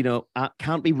who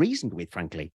can't be reasoned with,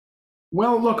 frankly?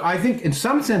 Well, look, I think in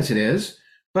some sense it is,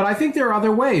 but I think there are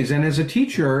other ways. And as a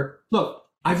teacher, look,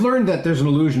 I've learned that there's an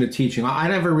illusion to teaching. I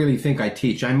never really think I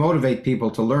teach. I motivate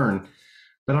people to learn,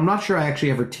 but I'm not sure I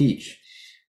actually ever teach.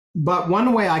 But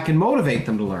one way I can motivate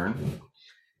them to learn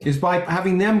is by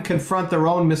having them confront their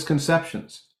own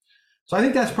misconceptions. So I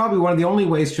think that's probably one of the only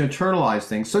ways to internalize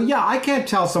things. So yeah, I can't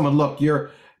tell someone, look,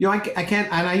 I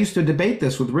can't, and I used to debate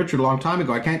this with Richard a long time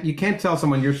ago. You can't tell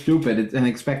someone you're stupid and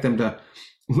expect them to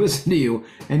listen to you.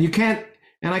 And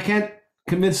I can't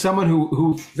convince someone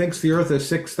who thinks the Earth is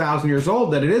 6,000 years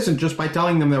old that it isn't just by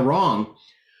telling them they're wrong.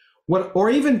 Or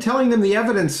even telling them the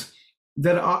evidence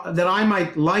that I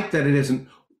might like that it isn't.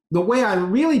 The way I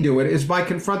really do it is by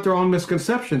confront their own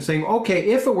misconceptions, saying, okay,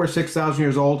 if it were 6,000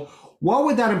 years old, what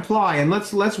would that imply? And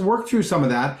let's work through some of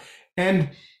that. And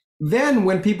then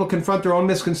when people confront their own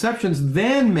misconceptions,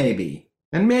 then maybe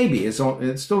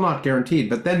it's still not guaranteed,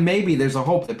 but then maybe there's a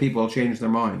hope that people will change their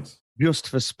minds. Just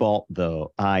for sport,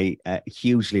 though, I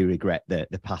hugely regret the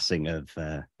passing of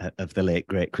the late,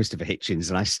 great Christopher Hitchens.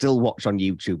 And I still watch on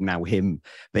YouTube now him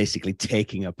basically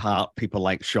taking apart people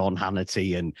like Sean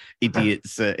Hannity and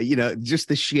idiots, just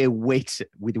the sheer wit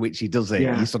with which he does it.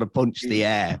 Yeah. He sort of punched the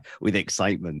air with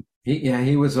excitement.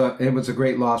 It was a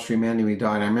great loss for Emmanuel. He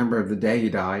died. I remember the day he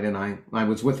died, and I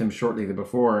was with him shortly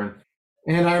before.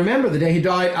 And I remember the day he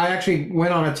died, I actually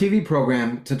went on a TV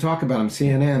program to talk about him,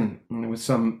 CNN, and it was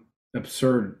some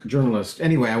absurd journalist.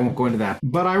 Anyway, I won't go into that.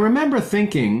 But I remember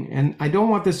thinking, and I don't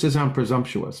want this to sound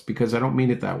presumptuous because I don't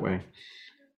mean it that way,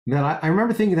 that I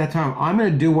remember thinking at that time, I'm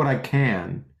going to do what I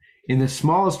can in the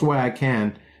smallest way I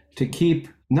can to keep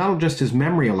not just his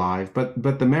memory alive, but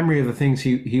the memory of the things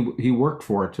he worked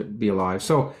for to be alive.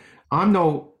 So I'm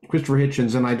no Christopher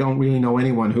Hitchens, and I don't really know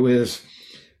anyone who is,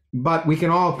 but we can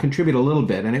all contribute a little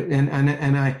bit.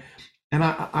 And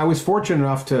I was fortunate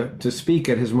enough to speak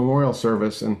at his memorial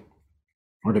service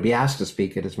or to be asked to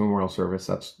speak at his memorial service.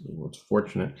 That's what's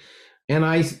fortunate. And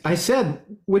I said,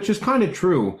 which is kind of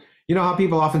true. You know how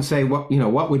people often say,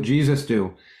 what would Jesus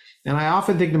do? And I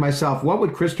often think to myself, what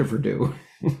would Christopher do?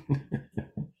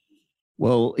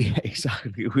 Well, yeah,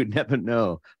 exactly. We never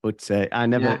know, but I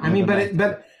never. Yeah, I mean,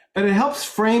 but it helps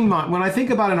frame when I think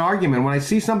about an argument. When I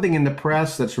see something in the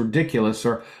press that's ridiculous,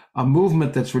 or a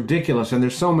movement that's ridiculous, and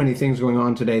there's so many things going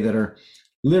on today that are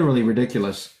literally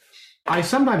ridiculous, I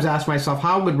sometimes ask myself,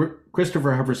 how would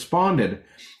Christopher have responded,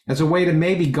 as a way to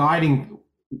maybe guiding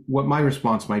what my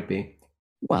response might be.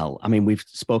 Well, I mean, we've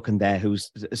spoken there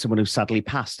who's someone who sadly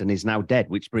passed and is now dead,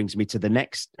 which brings me to the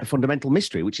next fundamental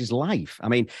mystery, which is life. I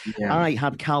mean, I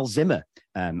had Carl Zimmer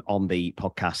on the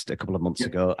podcast a couple of months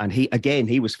ago, and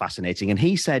he was fascinating. And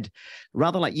he said,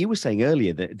 rather like you were saying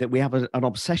earlier, that we have an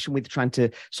obsession with trying to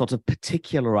sort of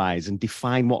particularize and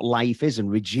define what life is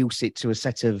and reduce it to a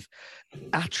set of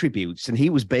attributes. And he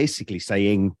was basically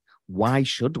saying, why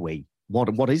should we?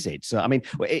 What is it? So, I mean,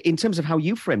 in terms of how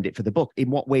you framed it for the book, in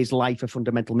what way is life a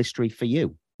fundamental mystery for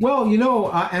you? Well,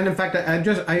 and in fact,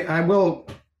 I will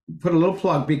put a little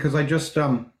plug, because I just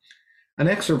an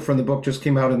excerpt from the book just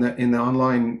came out in the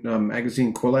online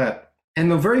magazine Quillette,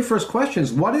 and the very first question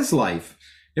is, what is life?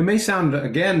 It may sound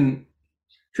again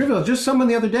trivial. Just someone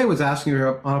the other day was asking me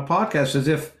on a podcast as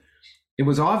if it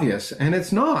was obvious, and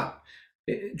it's not.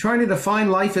 Trying to define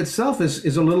life itself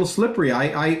is a little slippery.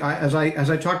 As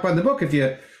I talk about in the book, if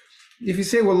you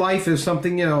say, well, life is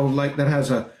something, like that has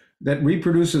a that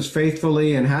reproduces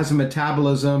faithfully and has a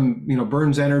metabolism,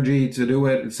 burns energy to do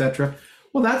it, etc.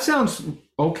 Well, that sounds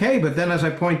okay. But then, as I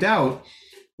point out,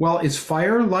 well, is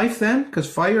fire life then?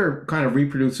 Because fire kind of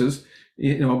reproduces.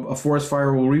 A forest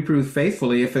fire will reproduce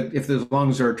faithfully if as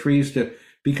long as there are trees to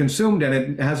be consumed, and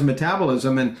it has a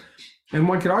metabolism. And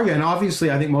one could argue, and obviously,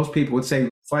 I think most people would say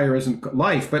fire isn't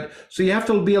life. But so you have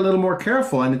to be a little more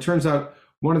careful. And it turns out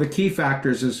one of the key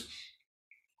factors is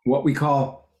what we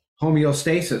call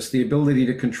homeostasis, the ability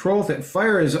to control things.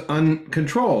 Fire is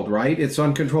uncontrolled, right? It's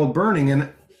uncontrolled burning.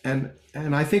 And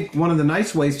I think one of the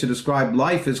nice ways to describe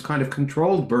life is kind of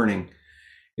controlled burning.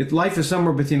 Life is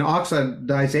somewhere between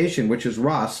oxidization, which is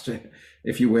rust,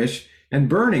 if you wish, and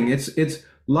burning. It's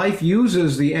life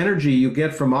uses the energy you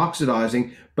get from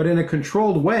oxidizing, but in a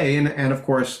controlled way, and of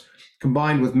course,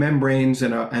 combined with membranes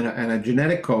and a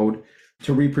genetic code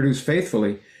to reproduce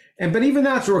faithfully. But even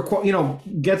that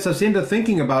gets us into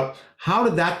thinking about how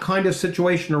did that kind of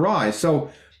situation arise.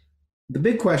 So the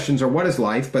big questions are, what is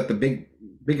life? But the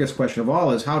biggest question of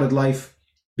all is, how did life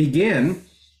begin?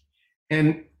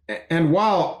 And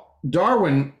while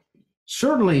Darwin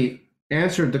certainly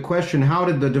answered the question, how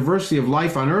did the diversity of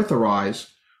life on Earth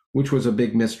arise, which was a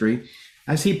big mystery,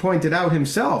 as he pointed out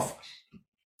himself,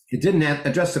 it didn't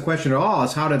address the question at all,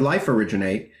 as how did life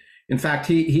originate? In fact,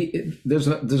 there's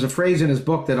a phrase in his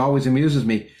book that always amuses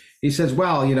me. He says,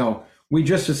 well, we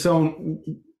just as so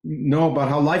know about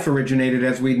how life originated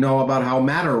as we know about how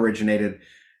matter originated,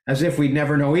 as if we'd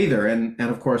never know either. And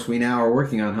of course, we now are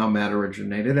working on how matter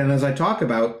originated. And as I talk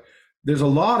about, there's a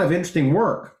lot of interesting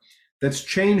work that's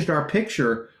changed our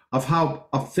picture of how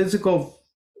a physical,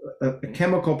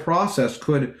 chemical process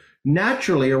could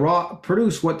naturally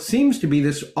produce what seems to be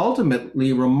this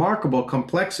ultimately remarkable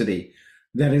complexity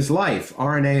that is life,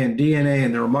 RNA and DNA,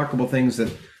 and the remarkable things that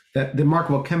the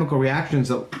remarkable chemical reactions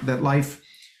that life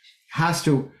has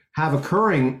to have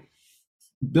occurring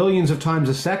billions of times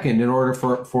a second in order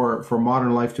for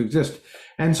modern life to exist.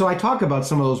 And so I talk about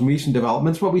some of those recent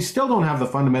developments, but we still don't have the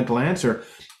fundamental answer.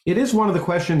 It is one of the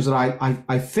questions that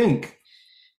I think,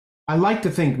 I like to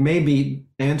think may be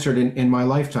answered in my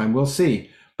lifetime. We'll see.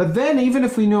 But then even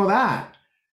if we know that,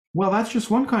 well, that's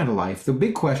just one kind of life. The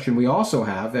big question we also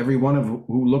have, every one of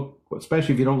who look,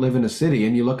 especially if you don't live in a city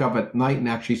and you look up at night and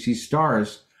actually see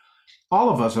stars, all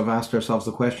of us have asked ourselves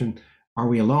the question, are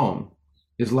we alone?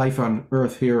 Is life on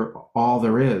Earth here all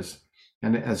there is?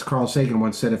 And as Carl Sagan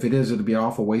once said, if it is, it'll be an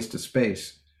awful waste of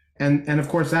space. And of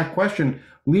course, that question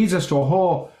leads us to a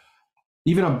whole,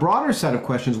 even a broader set of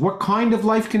questions. What kind of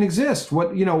life can exist?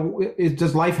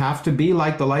 Does life have to be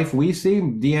like the life we see,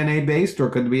 DNA based, or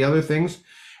could it be other things?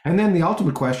 And then the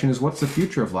ultimate question is, what's the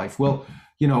future of life? Well,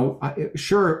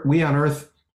 sure, we on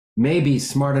Earth may be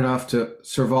smart enough to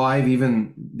survive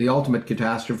even the ultimate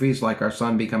catastrophes, like our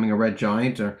sun becoming a red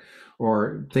giant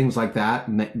or things like that.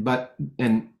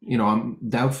 I'm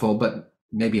doubtful, but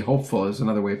maybe hopeful is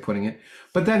another way of putting it.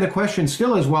 But then the question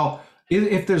still is, well,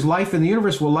 if there's life in the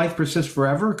universe, will life persist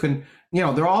forever? There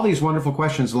are all these wonderful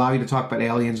questions allow you to talk about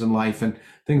aliens and life and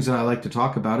things that I like to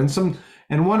talk about.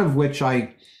 And one of which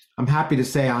I'm happy to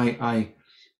say I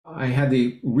had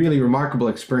the really remarkable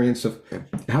experience of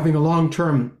having a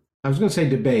long-term, I was going to say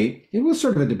debate. It was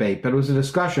sort of a debate, but it was a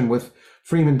discussion with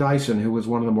Freeman Dyson, who was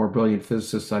one of the more brilliant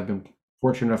physicists I've been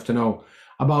fortunate enough to know,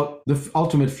 about the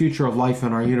ultimate future of life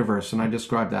in our universe. And I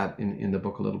described that in the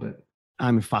book a little bit.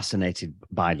 I'm fascinated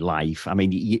by life. I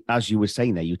mean, as you were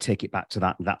saying there, you take it back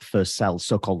to that first cell,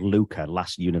 so-called Luca,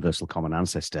 last universal common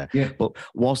ancestor. Yeah. But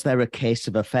was there a case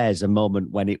of affairs, a moment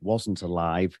when it wasn't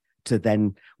alive to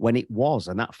then when it was?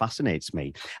 And that fascinates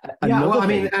me.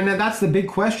 And that's the big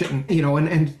question,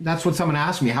 and that's what someone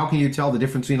asked me. How can you tell the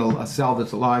difference between a cell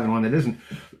that's alive and one that isn't?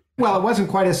 Well, it wasn't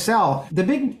quite a cell. The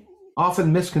big,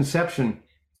 often misconception,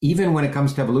 even when it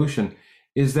comes to evolution,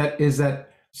 is that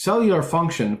cellular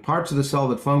function, parts of the cell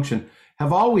that function,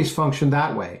 have always functioned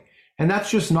that way. And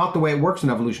that's just not the way it works in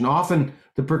evolution. Often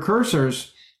the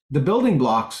precursors, the building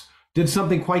blocks, did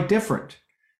something quite different.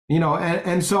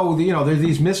 So there's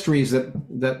these mysteries that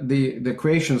the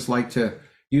creationists like to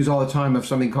use all the time of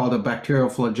something called a bacterial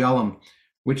flagellum,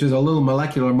 which is a little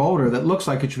molecular motor that looks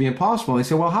like it should be impossible. They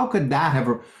say, well, how could that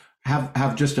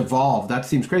have just evolved? That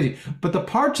seems crazy. But the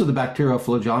parts of the bacterial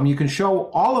flagellum, you can show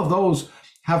all of those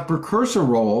have precursor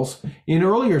roles in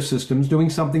earlier systems doing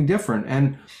something different.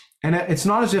 And it's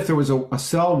not as if there was a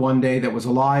cell one day that was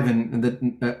alive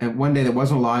and one day that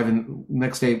wasn't alive and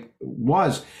next day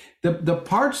was. The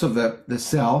parts of the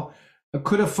cell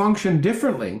could have functioned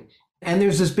differently. And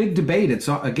there's this big debate. It's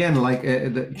again like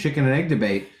the chicken and egg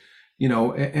debate,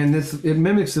 and it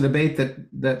mimics the debate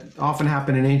that often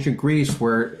happened in ancient Greece,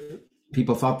 where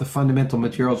People thought the fundamental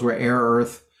materials were air,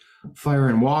 earth, fire,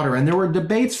 and water. And there were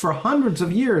debates for hundreds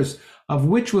of years of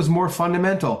which was more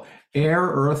fundamental, air,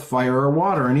 earth, fire, or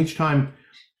water. And each time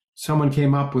someone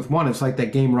came up with one, it's like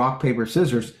that game rock, paper,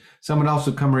 scissors. Someone else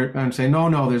would come around and say,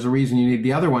 no, there's a reason you need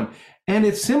the other one. And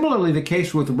it's similarly the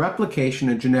case with replication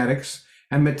and genetics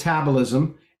and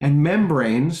metabolism and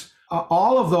membranes.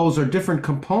 All of those are different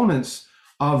components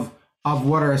of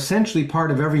what are essentially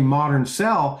part of every modern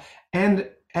cell. And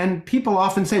people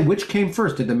often say, which came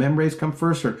first? Did the membranes come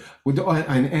first, or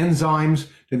enzymes?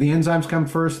 Did the enzymes come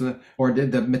first, or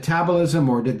did the metabolism,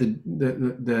 or did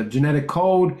the genetic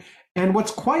code? And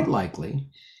what's quite likely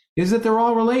is that they're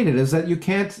all related. Is that you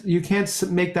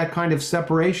can't make that kind of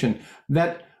separation.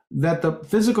 That the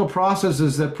physical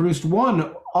processes that produced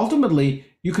one ultimately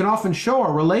you can often show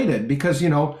are related, because you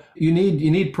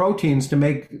need proteins to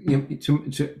make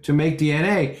to make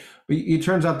DNA. It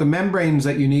turns out the membranes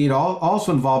that you need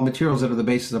also involve materials that are the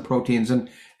basis of proteins, and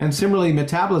similarly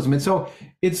metabolism. And so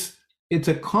it's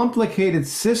a complicated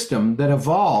system that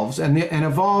evolves and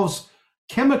evolves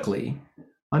chemically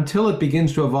until it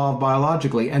begins to evolve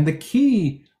biologically. And the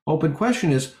key open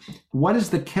question is, what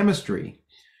is the chemistry?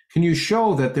 Can you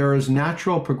show that there is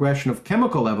natural progression of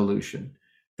chemical evolution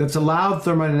that's allowed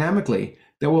thermodynamically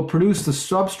that will produce the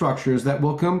substructures that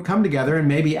will come together and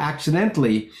maybe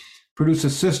accidentally produce a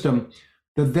system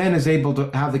that then is able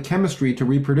to have the chemistry to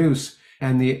reproduce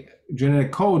and the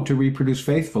genetic code to reproduce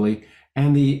faithfully,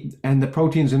 and the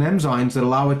proteins and enzymes that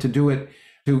allow it to do it,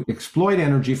 to exploit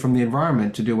energy from the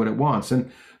environment to do what it wants.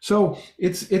 And so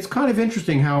it's kind of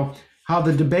interesting how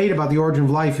the debate about the origin of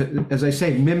life, as I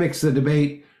say, mimics the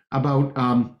debate about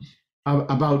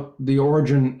the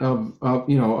origin of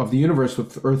the universe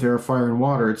with earth, air, fire, and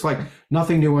water. It's like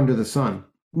nothing new under the sun.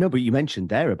 No, but you mentioned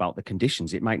there about the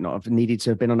conditions. It might not have needed to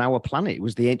have been on our planet. It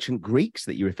was the ancient Greeks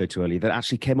that you referred to earlier that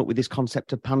actually came up with this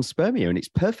concept of panspermia. And it's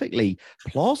perfectly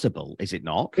plausible, is it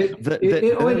not,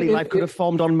 that early life could have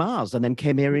formed on Mars and then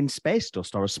came here in space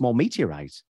dust or a small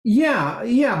meteorite?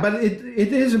 Yeah, but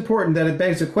it is important that it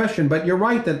begs a question. But you're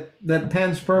right that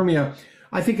panspermia,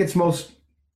 I think its most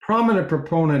prominent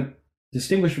proponent,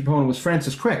 distinguished proponent, was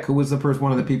Francis Crick, who was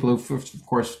one of the people who, of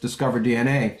course, discovered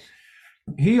DNA.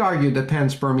 He argued that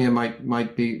panspermia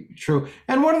might be true.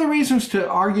 And one of the reasons to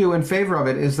argue in favor of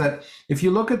it is that if you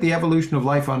look at the evolution of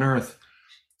life on Earth,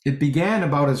 it began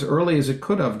about as early as it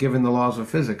could have, given the laws of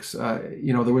physics.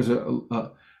 There was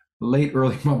a late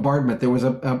early bombardment. There was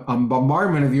a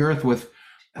bombardment of the Earth with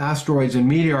asteroids and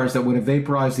meteors that would have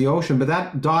vaporized the ocean, but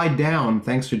that died down,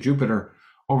 thanks to Jupiter,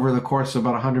 over the course of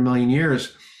about 100 million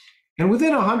years. And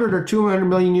within 100 or 200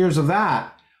 million years of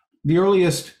that, the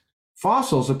earliest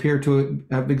fossils appear to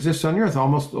have existed on Earth,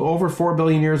 almost over 4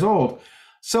 billion years old.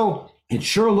 So it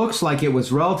sure looks like it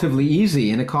was relatively easy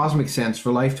in a cosmic sense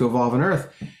for life to evolve on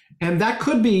Earth. And there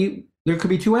could be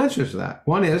two answers to that.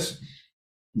 One is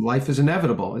life is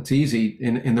inevitable. It's easy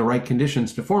in the right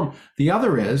conditions to form. The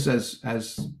other is,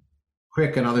 as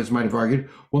Crick and others might have argued,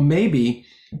 well, maybe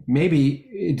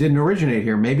it didn't originate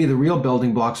here. Maybe the real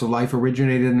building blocks of life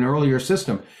originated in an earlier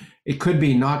system. It could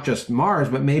be not just Mars,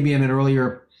 but maybe in an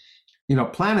earlier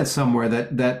planet somewhere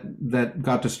that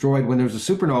got destroyed when there was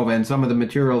a supernova, and some of the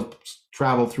materials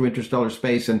traveled through interstellar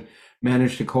space and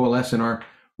managed to coalesce in our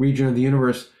region of the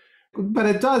universe. But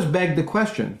it does beg the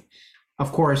question,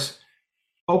 of course,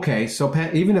 okay, so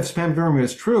even if panspermia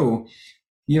is true,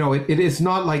 it is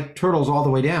not like turtles all the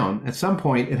way down. At some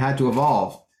point, it had to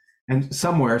evolve, and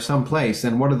somewhere, someplace.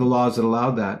 And what are the laws that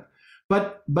allowed that?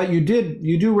 But you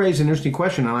do raise an interesting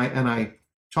question, and I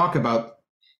talk about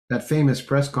that famous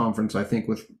press conference, I think,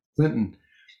 with Clinton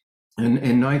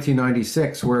in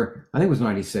 1996, where I think it was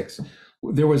 96,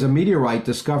 there was a meteorite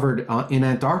discovered in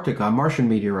Antarctica, a Martian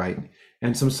meteorite,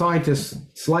 and some scientists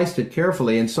sliced it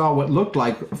carefully and saw what looked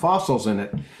like fossils in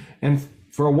it. And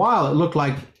for a while, it looked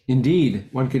like, indeed,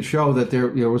 one could show that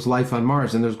there was life on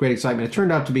Mars, and there was great excitement. It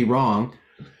turned out to be wrong.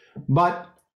 But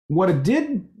what it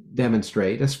did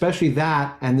demonstrate, especially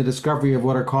that and the discovery of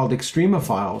what are called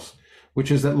extremophiles, which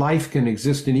is that life can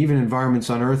exist in even environments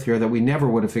on Earth here that we never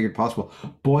would have figured possible.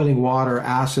 Boiling water,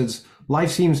 acids. Life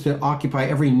seems to occupy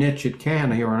every niche it can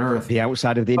here on Earth. The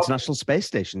outside of the International Space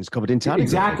Station is covered entirely.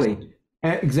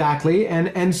 Exactly.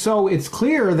 And so it's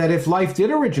clear that if life did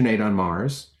originate on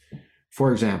Mars,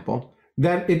 for example,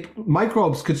 that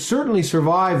microbes could certainly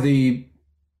survive the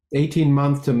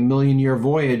 18-month to million-year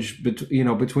voyage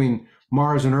between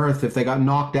Mars and Earth if they got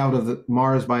knocked out of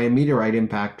Mars by a meteorite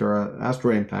impact or an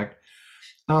asteroid impact.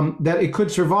 That it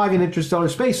could survive in interstellar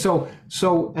space.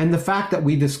 So, and the fact that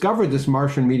we discovered this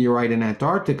Martian meteorite in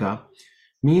Antarctica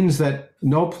means that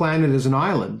no planet is an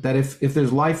island, that if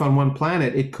there's life on one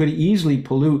planet, it could easily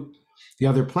pollute the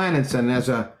other planets. And as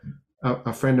a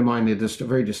friend of mine, a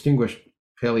very distinguished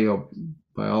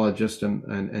paleobiologist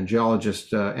and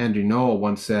geologist, Andrew Noel,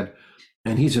 once said,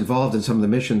 and he's involved in some of the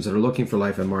missions that are looking for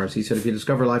life on Mars. He said, if you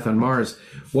discover life on Mars,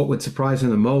 what would surprise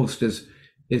him the most is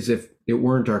if it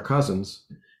weren't our cousins.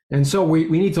 And so we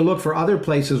need to look for other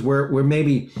places where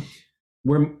maybe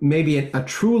a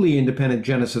truly independent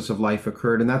genesis of life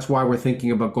occurred. And that's why we're thinking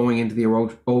about going into the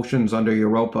oceans under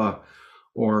Europa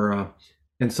or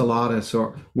Enceladus,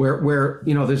 or where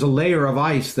there's a layer of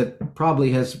ice that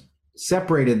probably has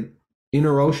separated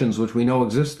inner oceans, which we know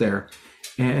exist there,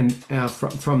 and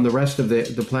from the rest of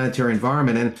the planetary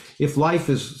environment. And if life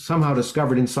is somehow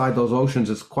discovered inside those oceans,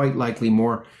 it's quite likely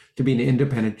more to be an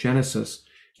independent genesis.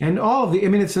 And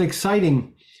it's an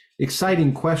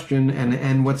exciting question.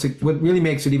 And what really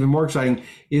makes it even more exciting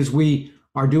is we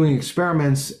are doing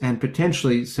experiments and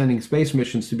potentially sending space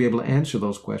missions to be able to answer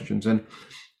those questions. And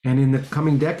in the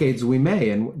coming decades, we may,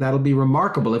 and that'll be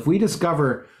remarkable. If we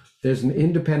discover there's an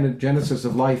independent genesis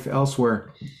of life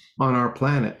elsewhere on our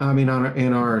planet,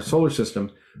 in our solar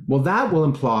system, well, that will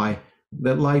imply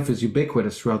that life is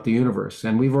ubiquitous throughout the universe.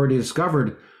 And we've already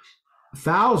discovered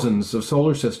thousands of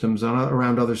solar systems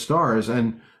around other stars,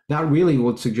 and that really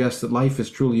would suggest that life is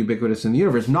truly ubiquitous in the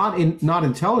universe. Not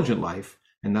intelligent life,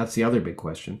 and that's the other big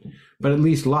question, but at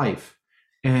least life.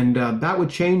 And that would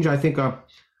change, I think,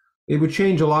 it would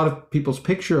change a lot of people's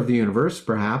picture of the universe,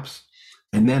 perhaps.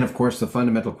 And then, of course, the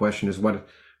fundamental question is, what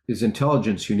is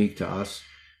intelligence unique to us?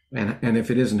 And if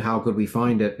it isn't, how could we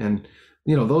find it? And,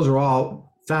 those are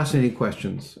all fascinating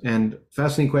questions, and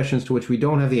fascinating questions to which we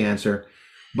don't have the answer,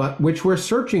 but which we're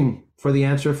searching for the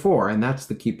answer for. And that's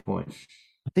the key point.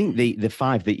 I think the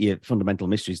five fundamental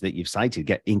mysteries that you've cited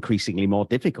get increasingly more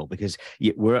difficult, because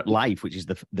we're at life, which is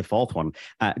the fourth one.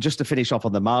 Just to finish off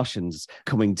on the Martians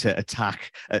coming to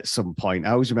attack at some point, I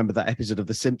always remember that episode of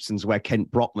The Simpsons where Kent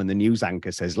Brockman, the news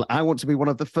anchor, says, I want to be one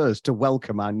of the first to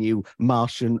welcome our new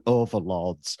Martian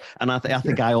overlords. And I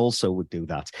think I also would do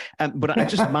that. But I'm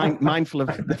just mindful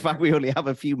of the fact we only have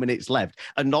a few minutes left.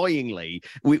 Annoyingly,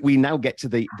 we now get to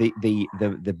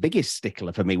the biggest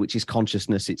stickler for me, which is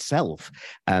consciousness itself.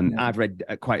 I've read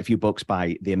quite a few books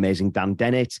by the amazing Dan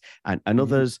Dennett and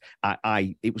others.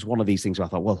 It was one of these things where I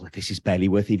thought, well, this is barely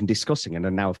worth even discussing.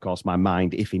 And now, of course, my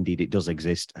mind, if indeed it does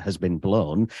exist, has been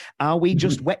blown. Are we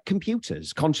just wet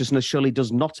computers? Consciousness surely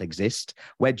does not exist.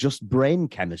 We're just brain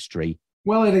chemistry.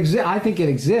 Well, I think it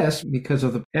exists because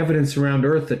of the evidence around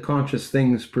Earth that conscious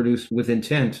things produced with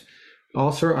intent.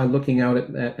 Also, I'm looking out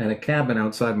at a cabin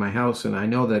outside my house, and I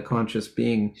know that a conscious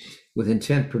being with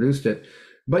intent produced it.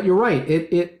 But you're right.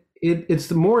 It's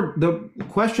the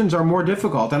questions are more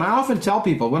difficult. And I often tell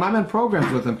people when I'm in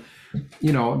programs with them,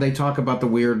 they talk about the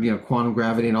weird, quantum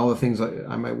gravity and all the things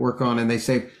I might work on. And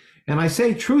I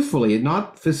say truthfully,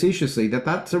 not facetiously,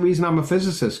 that's the reason I'm a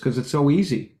physicist, because it's so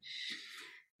easy.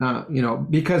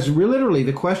 Because literally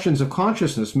the questions of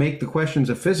consciousness make the questions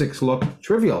of physics look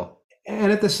trivial.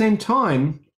 And at the same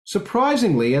time,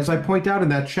 surprisingly, as I point out in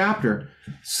that chapter,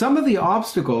 some of the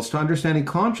obstacles to understanding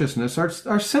consciousness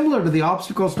are similar to the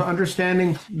obstacles to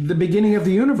understanding the beginning of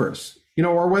the universe,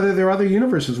 or whether there are other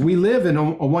universes. We live in a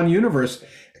one universe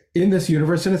in this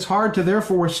universe, and it's hard to,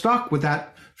 therefore, we're stuck with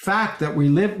that fact that we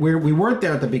weren't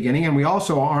there at the beginning, and we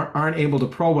also aren't able to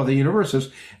probe other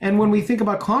universes. And when we think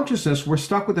about consciousness, we're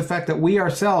stuck with the fact that we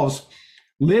ourselves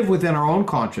live within our own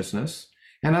consciousness.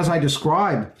 And as I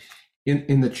describe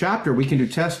in the chapter, we can do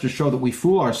tests to show that we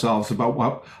fool ourselves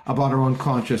about our own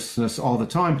consciousness all the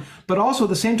time, but also at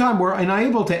the same time we're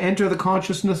unable to enter the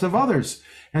consciousness of others,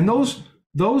 and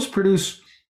those produce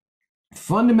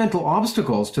fundamental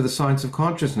obstacles to the science of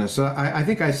consciousness. I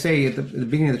think I say at the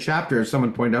beginning of the chapter,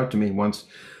 someone pointed out to me once,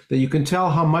 that you can tell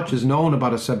how much is known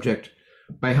about a subject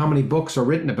by how many books are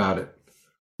written about it.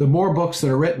 The more books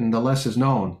that are written, the less is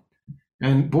known.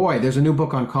 And boy, there's a new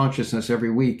book on consciousness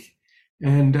every week.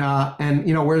 And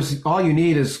whereas all you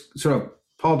need is sort of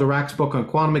Paul Dirac's book on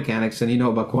quantum mechanics, and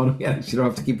about quantum mechanics, you don't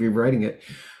have to keep rewriting it.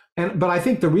 But I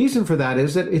think the reason for that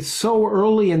is that it's so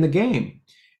early in the game.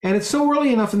 And it's so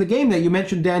early enough in the game that you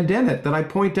mentioned Dan Dennett, that I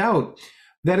point out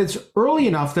that it's early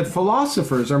enough that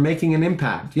philosophers are making an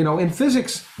impact. In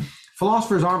physics,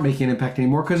 philosophers aren't making an impact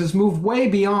anymore because it's moved way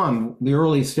beyond the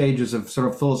early stages of sort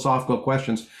of philosophical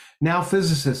questions. Now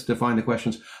physicists define the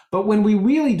questions. But when we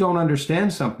really don't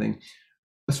understand something,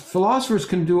 philosophers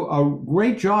can do a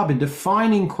great job in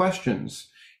defining questions,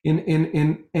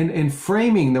 in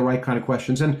framing the right kind of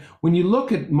questions. And when you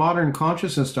look at modern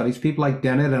consciousness studies, people like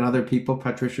Dennett and other people,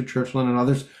 Patricia Churchland and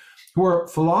others, who are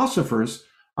philosophers,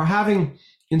 are having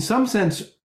in some sense,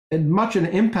 much an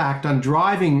impact on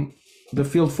driving the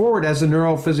field forward as a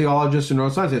neurophysiologist and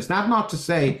neuroscientist. It's not to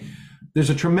say there's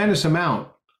a tremendous amount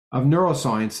of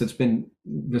neuroscience that's been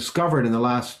discovered in the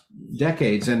last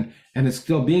decades, and it's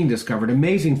still being discovered,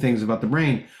 amazing things about the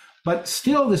brain. But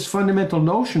still, this fundamental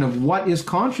notion of what is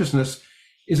consciousness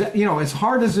is that, as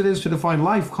hard as it is to define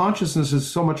life, consciousness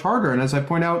is so much harder. And as I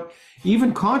point out,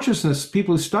 even consciousness,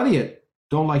 people who study it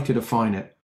don't like to define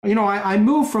it. I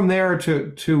move from there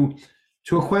to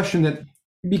a question that,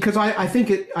 because I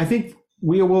think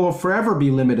we will forever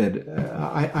be limited.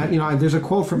 There's a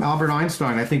quote from Albert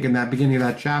Einstein, I think in that beginning of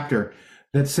that chapter,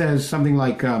 that says something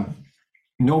like,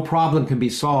 no problem can be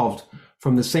solved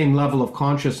from the same level of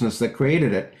consciousness that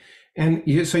created it. And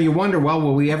so you wonder, well,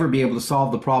 will we ever be able to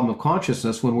solve the problem of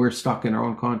consciousness when we're stuck in our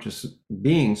own conscious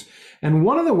beings? And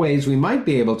one of the ways we might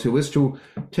be able to is to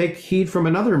take heed from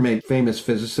another famous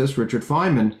physicist, Richard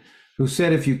Feynman, who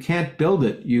said, if you can't build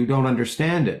it, you don't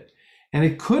understand it. And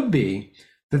it could be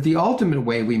that the ultimate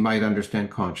way we might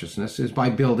understand consciousness is by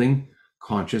building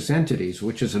conscious entities,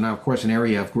 which is, of course, an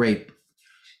area of great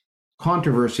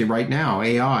controversy right now,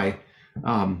 AI,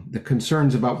 the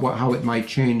concerns about how it might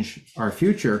change our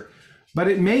future. But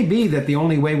it may be that the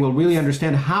only way we'll really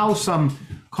understand how some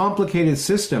complicated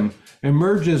system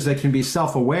emerges that can be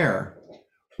self-aware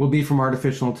will be from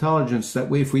artificial intelligence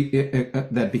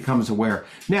that becomes aware.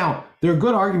 Now, there are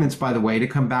good arguments, by the way, to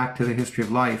come back to the history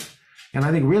of life. And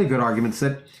I think really good arguments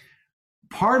that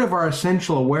part of our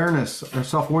essential awareness, our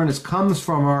self-awareness, comes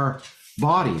from our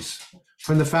bodies,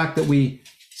 from the fact that we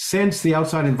sense the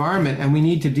outside environment and we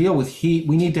need to deal with heat.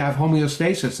 We need to have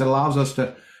homeostasis that allows us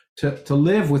to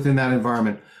live within that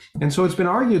environment. And so it's been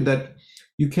argued that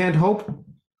you can't hope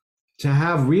to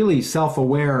have really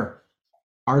self-aware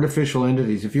artificial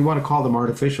entities. If you want to call them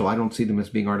artificial, I don't see them as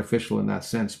being artificial in that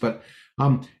sense, but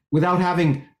without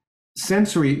having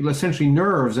sensory, essentially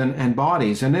nerves and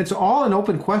bodies. And it's all an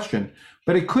open question,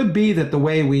 but it could be that the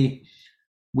way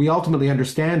we ultimately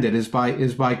understand it is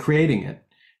by creating it.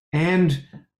 And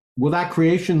will that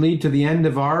creation lead to the end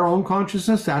of our own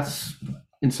consciousness? That's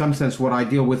in some sense what I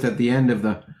deal with at the end of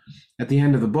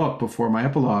the book before my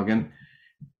epilogue. And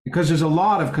because there's a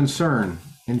lot of concern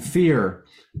and fear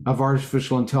of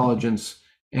artificial intelligence,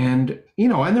 and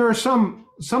there are some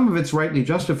of it's rightly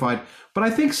justified, but I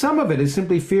think some of it is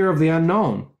simply fear of the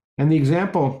unknown. And the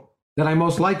example that I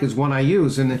most like is one I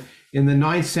use in the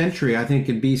 9th century, I think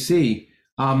in BC.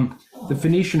 The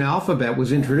Phoenician alphabet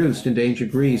was introduced into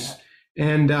ancient Greece,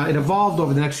 and it evolved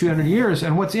over the next few hundred years.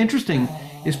 And what's interesting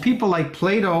is people like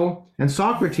Plato and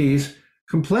Socrates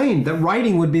complained that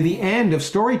writing would be the end of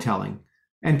storytelling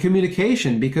and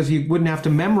communication, because you wouldn't have to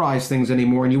memorize things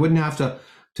anymore, and you wouldn't have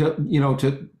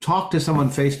to talk to someone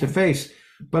face to face.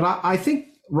 But I think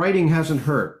writing hasn't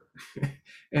hurt,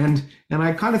 and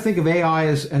I kind of think of AI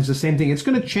as the same thing. It's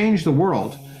going to change the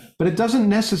world, but it doesn't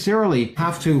necessarily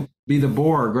have to be the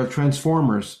Borg or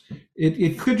Transformers.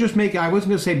 It could just make, I wasn't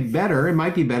going to say better, it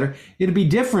might be better. It'd be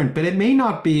different, but it may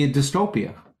not be a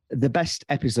dystopia. The best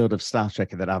episode of Star Trek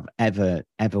that I've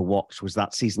ever watched was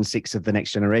that season 6 of The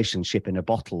Next Generation, Ship in a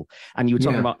Bottle. And you were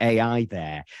talking about AI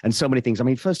there and so many things. I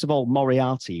mean, first of all,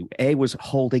 Moriarty, was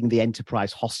holding the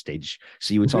Enterprise hostage.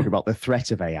 So you were talking about the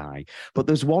threat of AI. But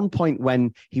there's one point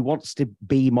when he wants to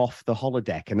beam off the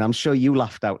holodeck. And I'm sure you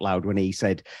laughed out loud when he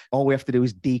said, all we have to do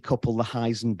is decouple the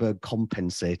Heisenberg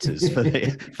compensators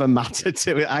for matter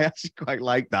to it. I actually quite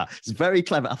like that. It's very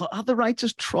clever. I thought, are the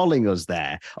writers trolling us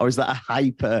there? Or is that a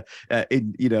hyper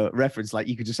reference, like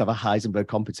you could just have a Heisenberg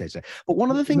compensator? But one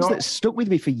of the things that stuck with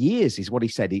me for years is what he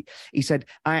said. He said,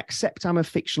 I accept I'm a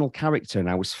fictional character and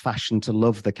I was fashioned to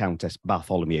love the Countess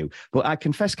Bartholomew, but I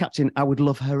confess, Captain, I would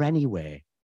love her anyway.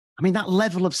 I mean, that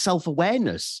level of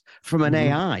self-awareness from an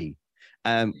AI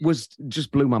was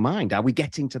just blew my mind. Are we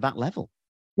getting to that level?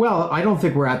 Well, I don't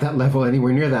think we're at that level,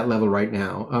 anywhere near that level right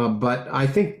now. But I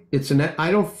think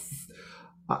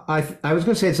I was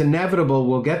going to say it's inevitable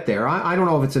we'll get there. I don't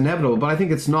know if it's inevitable, but I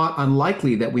think it's not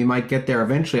unlikely that we might get there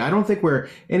eventually. I don't think we're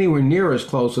anywhere near as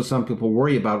close as some people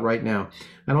worry about right now.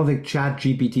 I don't think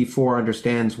GPT-4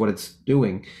 understands what it's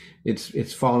doing.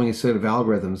 It's following a set of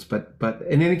algorithms, but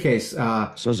in any case,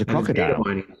 so is a crocodile.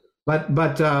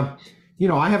 But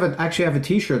I have a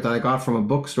T-shirt that I got from a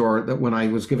bookstore that when I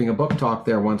was giving a book talk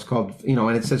there once called,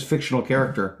 and it says fictional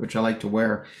character, which I like to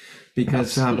wear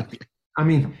because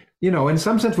in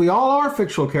some sense, we all are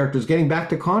fictional characters. Getting back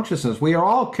to consciousness, we are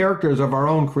all characters of our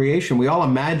own creation. We all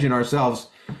imagine ourselves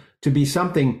to be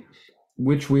something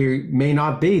which we may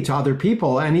not be to other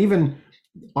people, and even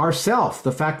ourself.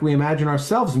 The fact we imagine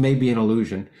ourselves may be an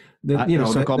illusion. The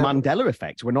so-called Mandela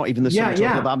effect. We're not even the sum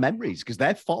total of our memories because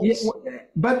they're false.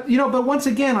 Yeah, but once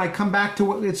again, I come back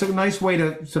to it's a nice way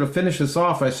to sort of finish this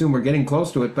off. I assume we're getting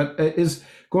close to it, but is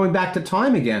going back to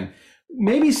time again.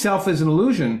 Maybe self is an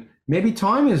illusion. Maybe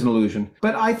time is an illusion.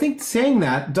 But I think saying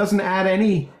that doesn't add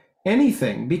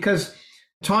anything, because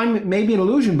time may be an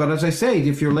illusion. But as I say,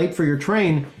 if you're late for your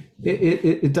train,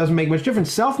 it doesn't make much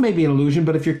difference. Self may be an illusion,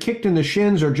 but if you're kicked in the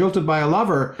shins or jilted by a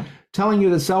lover, telling you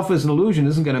that self is an illusion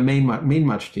isn't going to mean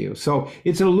much to you. So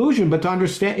it's an illusion, but to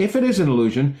understand if it is an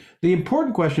illusion, the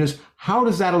important question is, how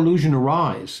does that illusion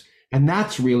arise? And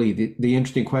that's really the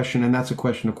interesting question. And that's a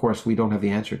question, of course, we don't have the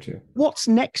answer to. What's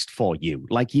next for you?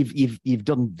 Like you've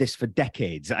done this for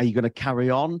decades. Are you going to carry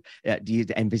on? Do you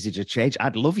envisage a change?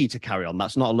 I'd love you to carry on.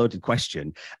 That's not a loaded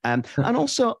question. And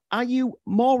also, are you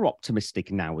more optimistic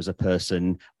now as a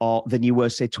person or than you were,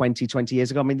 say, 20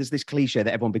 years ago? I mean, there's this cliche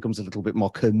that everyone becomes a little bit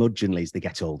more curmudgeonly as they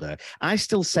get older. I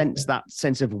still sense that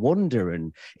sense of wonder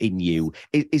in you.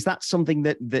 Is that something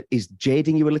that is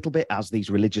jading you a little bit as these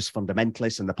religious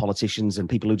fundamentalists and the politicians and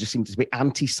people who just seem to be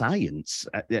anti-science,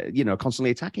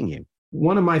 constantly attacking you?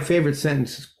 One of my favorite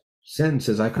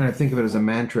sentences, I kind of think of it as a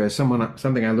mantra, as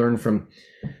something I learned from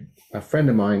a friend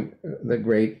of mine, the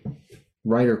great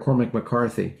writer Cormac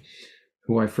McCarthy,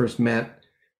 who I first met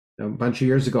a bunch of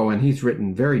years ago, and he's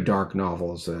written very dark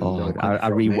novels. I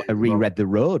reread The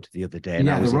Road the other day. And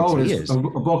The Road is a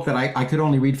book that I could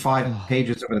only read 5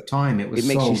 pages at a time. It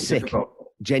makes you sick. Difficult.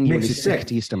 Genuinely sick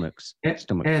to your stomach.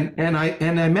 And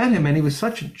I met him, and he was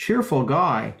such a cheerful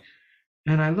guy.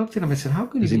 And I looked at him. I said, "How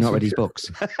could he not read his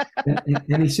books?"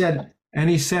 and he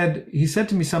said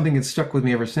to me something that stuck with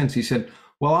me ever since. He said,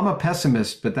 "Well, I'm a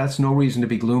pessimist, but that's no reason to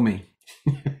be gloomy."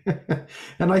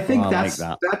 And I think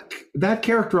that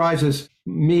characterizes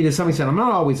me to some extent. I'm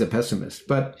not always a pessimist,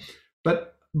 but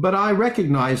I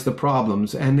recognize the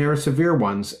problems, and there are severe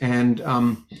ones, and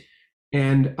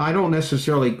I don't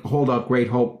necessarily hold out great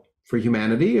hope for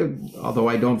humanity, although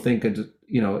I don't think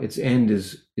its end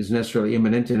is necessarily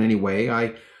imminent in any way.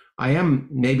 I am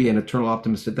maybe an eternal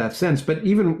optimist in that sense, but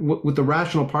even with the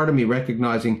rational part of me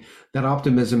recognizing that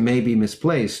optimism may be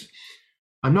misplaced,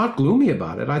 I'm not gloomy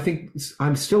about it. I think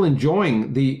I'm still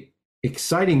enjoying the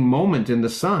exciting moment in the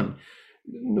sun.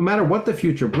 No matter what the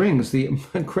future brings, the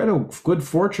incredible good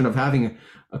fortune of having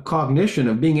a cognition,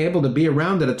 of being able to be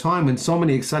around at a time when so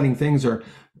many exciting things are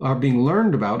being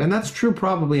learned about. And that's true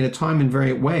probably in a time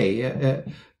invariant way.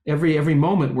 Every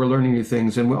moment we're learning new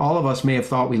things, and all of us may have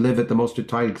thought we live at the most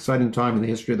exciting time in the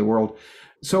history of the world.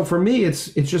 So for me, it's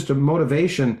just a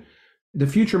motivation. The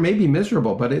future may be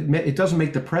miserable, but it doesn't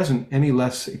make the present any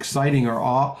less exciting or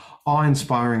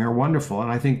awe-inspiring or wonderful.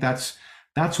 And I think that's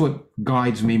what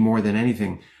guides me more than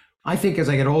anything. I think as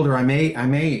I get older, I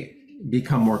may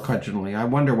become more curmudgeonly. I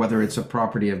wonder whether it's a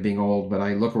property of being old, but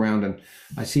I look around and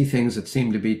I see things that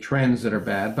seem to be trends that are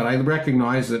bad, but I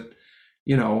recognize that,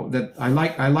 that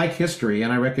I like history,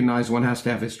 and I recognize one has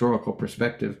to have historical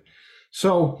perspective.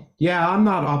 So yeah, I'm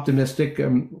not optimistic.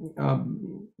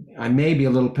 I may be a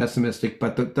little pessimistic,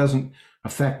 but that doesn't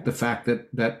affect the fact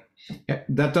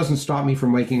that doesn't stop me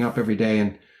from waking up every day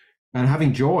and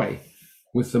having joy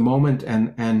with the moment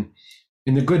and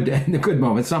in the good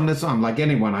moments. I'm like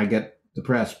anyone, I get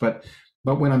depressed, but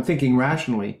when I'm thinking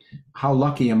rationally, how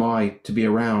lucky am I to be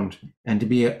around and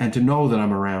to know that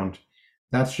I'm around?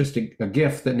 That's just a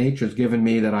gift that nature's given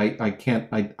me that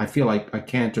I feel like I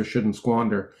can't or shouldn't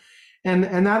squander.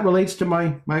 And that relates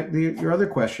to your other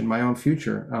question, my own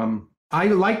future. I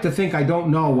like to think I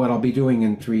don't know what I'll be doing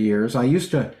in 3 years. I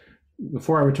used to,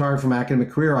 before I retired from academic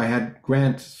career, I had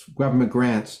government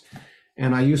grants,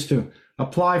 and I used to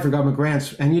apply for government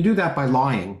grants, and you do that by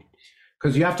lying,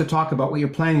 because you have to talk about what you're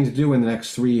planning to do in the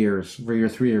next 3 years for your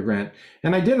 3-year grant.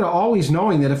 And I did it always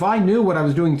knowing that if I knew what I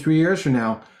was doing 3 years from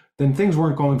now, then things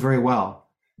weren't going very well,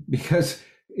 because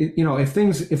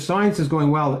if science is going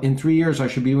well in 3 years, I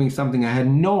should be doing something I had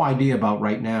no idea about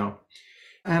right now.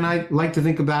 And I like to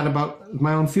think of that about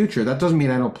my own future. That doesn't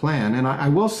mean I don't plan. And I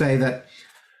will say that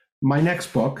my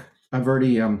next book, I've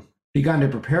already begun to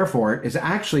prepare for it, is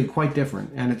actually quite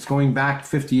different. And it's going back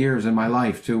 50 years in my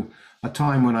life to a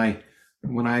time when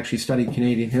I actually studied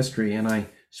Canadian history, and I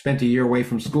spent a year away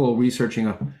from school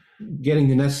getting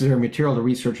the necessary material to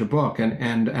research a book,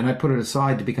 and I put it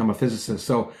aside to become a physicist.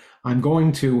 So I'm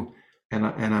going to, and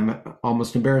I'm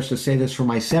almost embarrassed to say this, for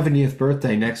my 70th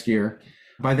birthday next year.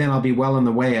 By then I'll be well on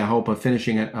the way, I hope, of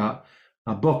finishing a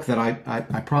book that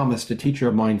I promised a teacher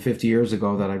of mine 50 years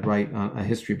ago that I'd write a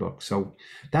history book. So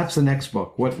that's the next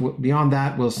book. What beyond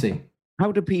that, we'll see.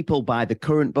 How do people buy the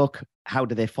current book? How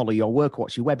do they follow your work?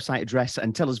 What's your website address?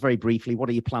 And tell us very briefly, what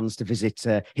are your plans to visit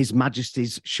His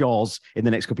Majesty's shores in the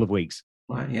next couple of weeks?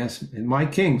 Yes, my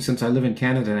king, since I live in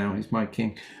Canada now, he's my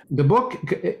king. The book,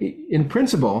 in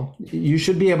principle, you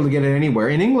should be able to get it anywhere.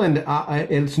 In England,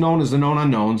 it's known as The Known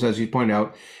Unknowns, as you point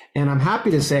out. And I'm happy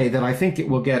to say that I think it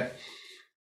will get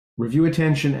review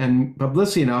attention and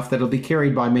publicity enough that it'll be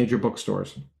carried by major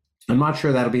bookstores. I'm not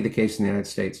sure that'll be the case in the United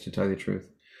States, to tell you the truth.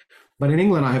 But in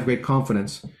England, I have great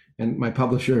confidence in my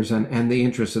publishers and the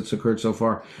interest that's occurred so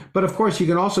far. But of course, you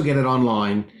can also get it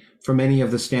online from any of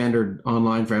the standard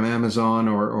online, from Amazon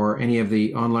or any of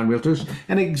the online realtors.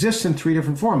 And it exists in 3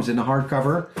 different forms: in the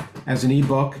hardcover, as an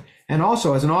ebook, and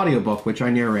also as an audiobook, which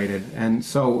I narrated. And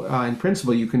so in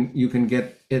principle, you can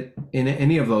get it in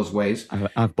any of those ways.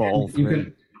 I've bought all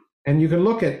 3. You can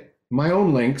look at my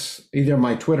own links, either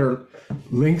my Twitter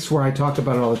links where I talk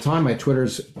about it all the time. My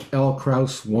Twitter's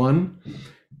lkrauss1,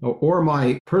 or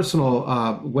my personal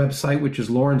website, which is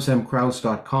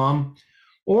lawrencemkrauss.com.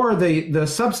 Or the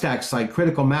Substack site,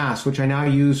 Critical Mass, which I now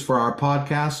use for our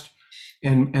podcast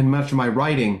and much of my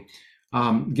writing,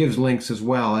 gives links as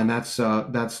well. And that's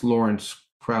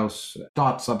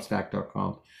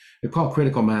lawrencekrauss.substack.com. They're called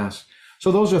Critical Mass.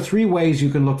 So those are 3 ways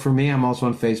you can look for me. I'm also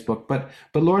on Facebook. But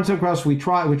Lawrence M. Krauss,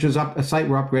 which is a site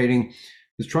we're upgrading,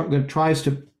 that tries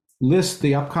to list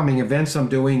the upcoming events I'm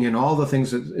doing and all the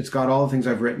things it's got all the things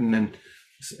I've written and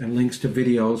links to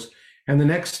videos. And the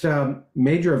next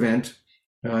major event,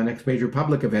 next major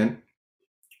public event,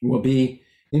 will be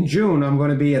in June. I'm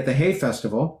going to be at the Hay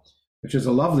Festival, which is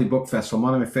a lovely book festival,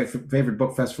 one of my favorite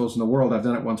book festivals in the world. I've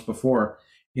done it once before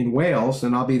in Wales,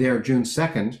 and I'll be there June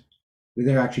 2nd. I'll be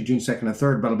there actually June 2nd and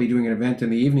 3rd, but I'll be doing an event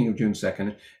in the evening of June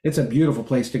 2nd. It's a beautiful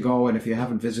place to go, and if you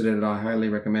haven't visited it, I highly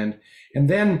recommend. And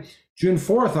then June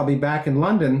 4th, I'll be back in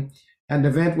London at an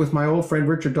event with my old friend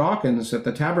Richard Dawkins at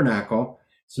the Tabernacle.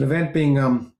 It's an event being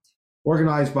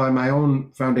organized by my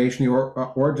own foundation, the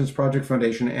Origins Project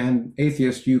Foundation, and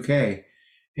Atheist UK.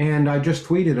 And I just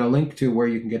tweeted a link to where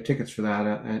you can get tickets for that.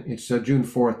 And it's June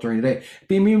 4th during the day.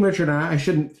 Being me and Richard, and I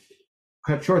shouldn't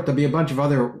cut short, there'll be a bunch of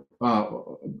other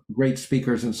great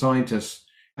speakers and scientists.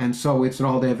 And so it's an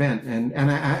all-day event. And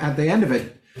at the end of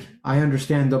it, I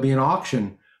understand there'll be an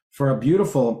auction for a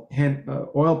beautiful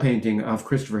oil painting of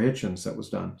Christopher Hitchens that was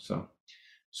done. So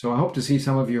I hope to see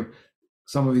some of you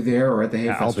there or at the Hay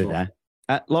Festival. I'll be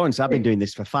there. Lawrence, I've been doing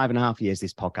this for 5.5 years,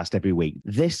 this podcast every week.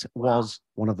 This was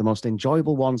one of the most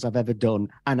enjoyable ones I've ever done,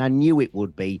 and I knew it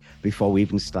would be before we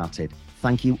even started.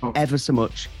 Thank you ever so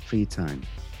much for your time.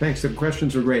 Thanks. The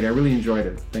questions were great. I really enjoyed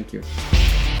it. Thank you.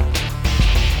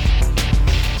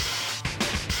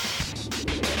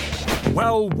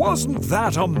 Well, wasn't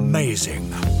that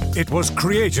amazing? It was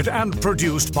created and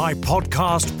produced by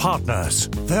Podcast Partners.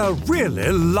 They're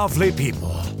really lovely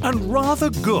people and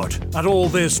rather good at all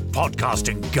this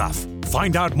podcasting guff.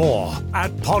 Find out more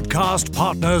at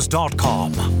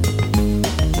podcastpartners.com.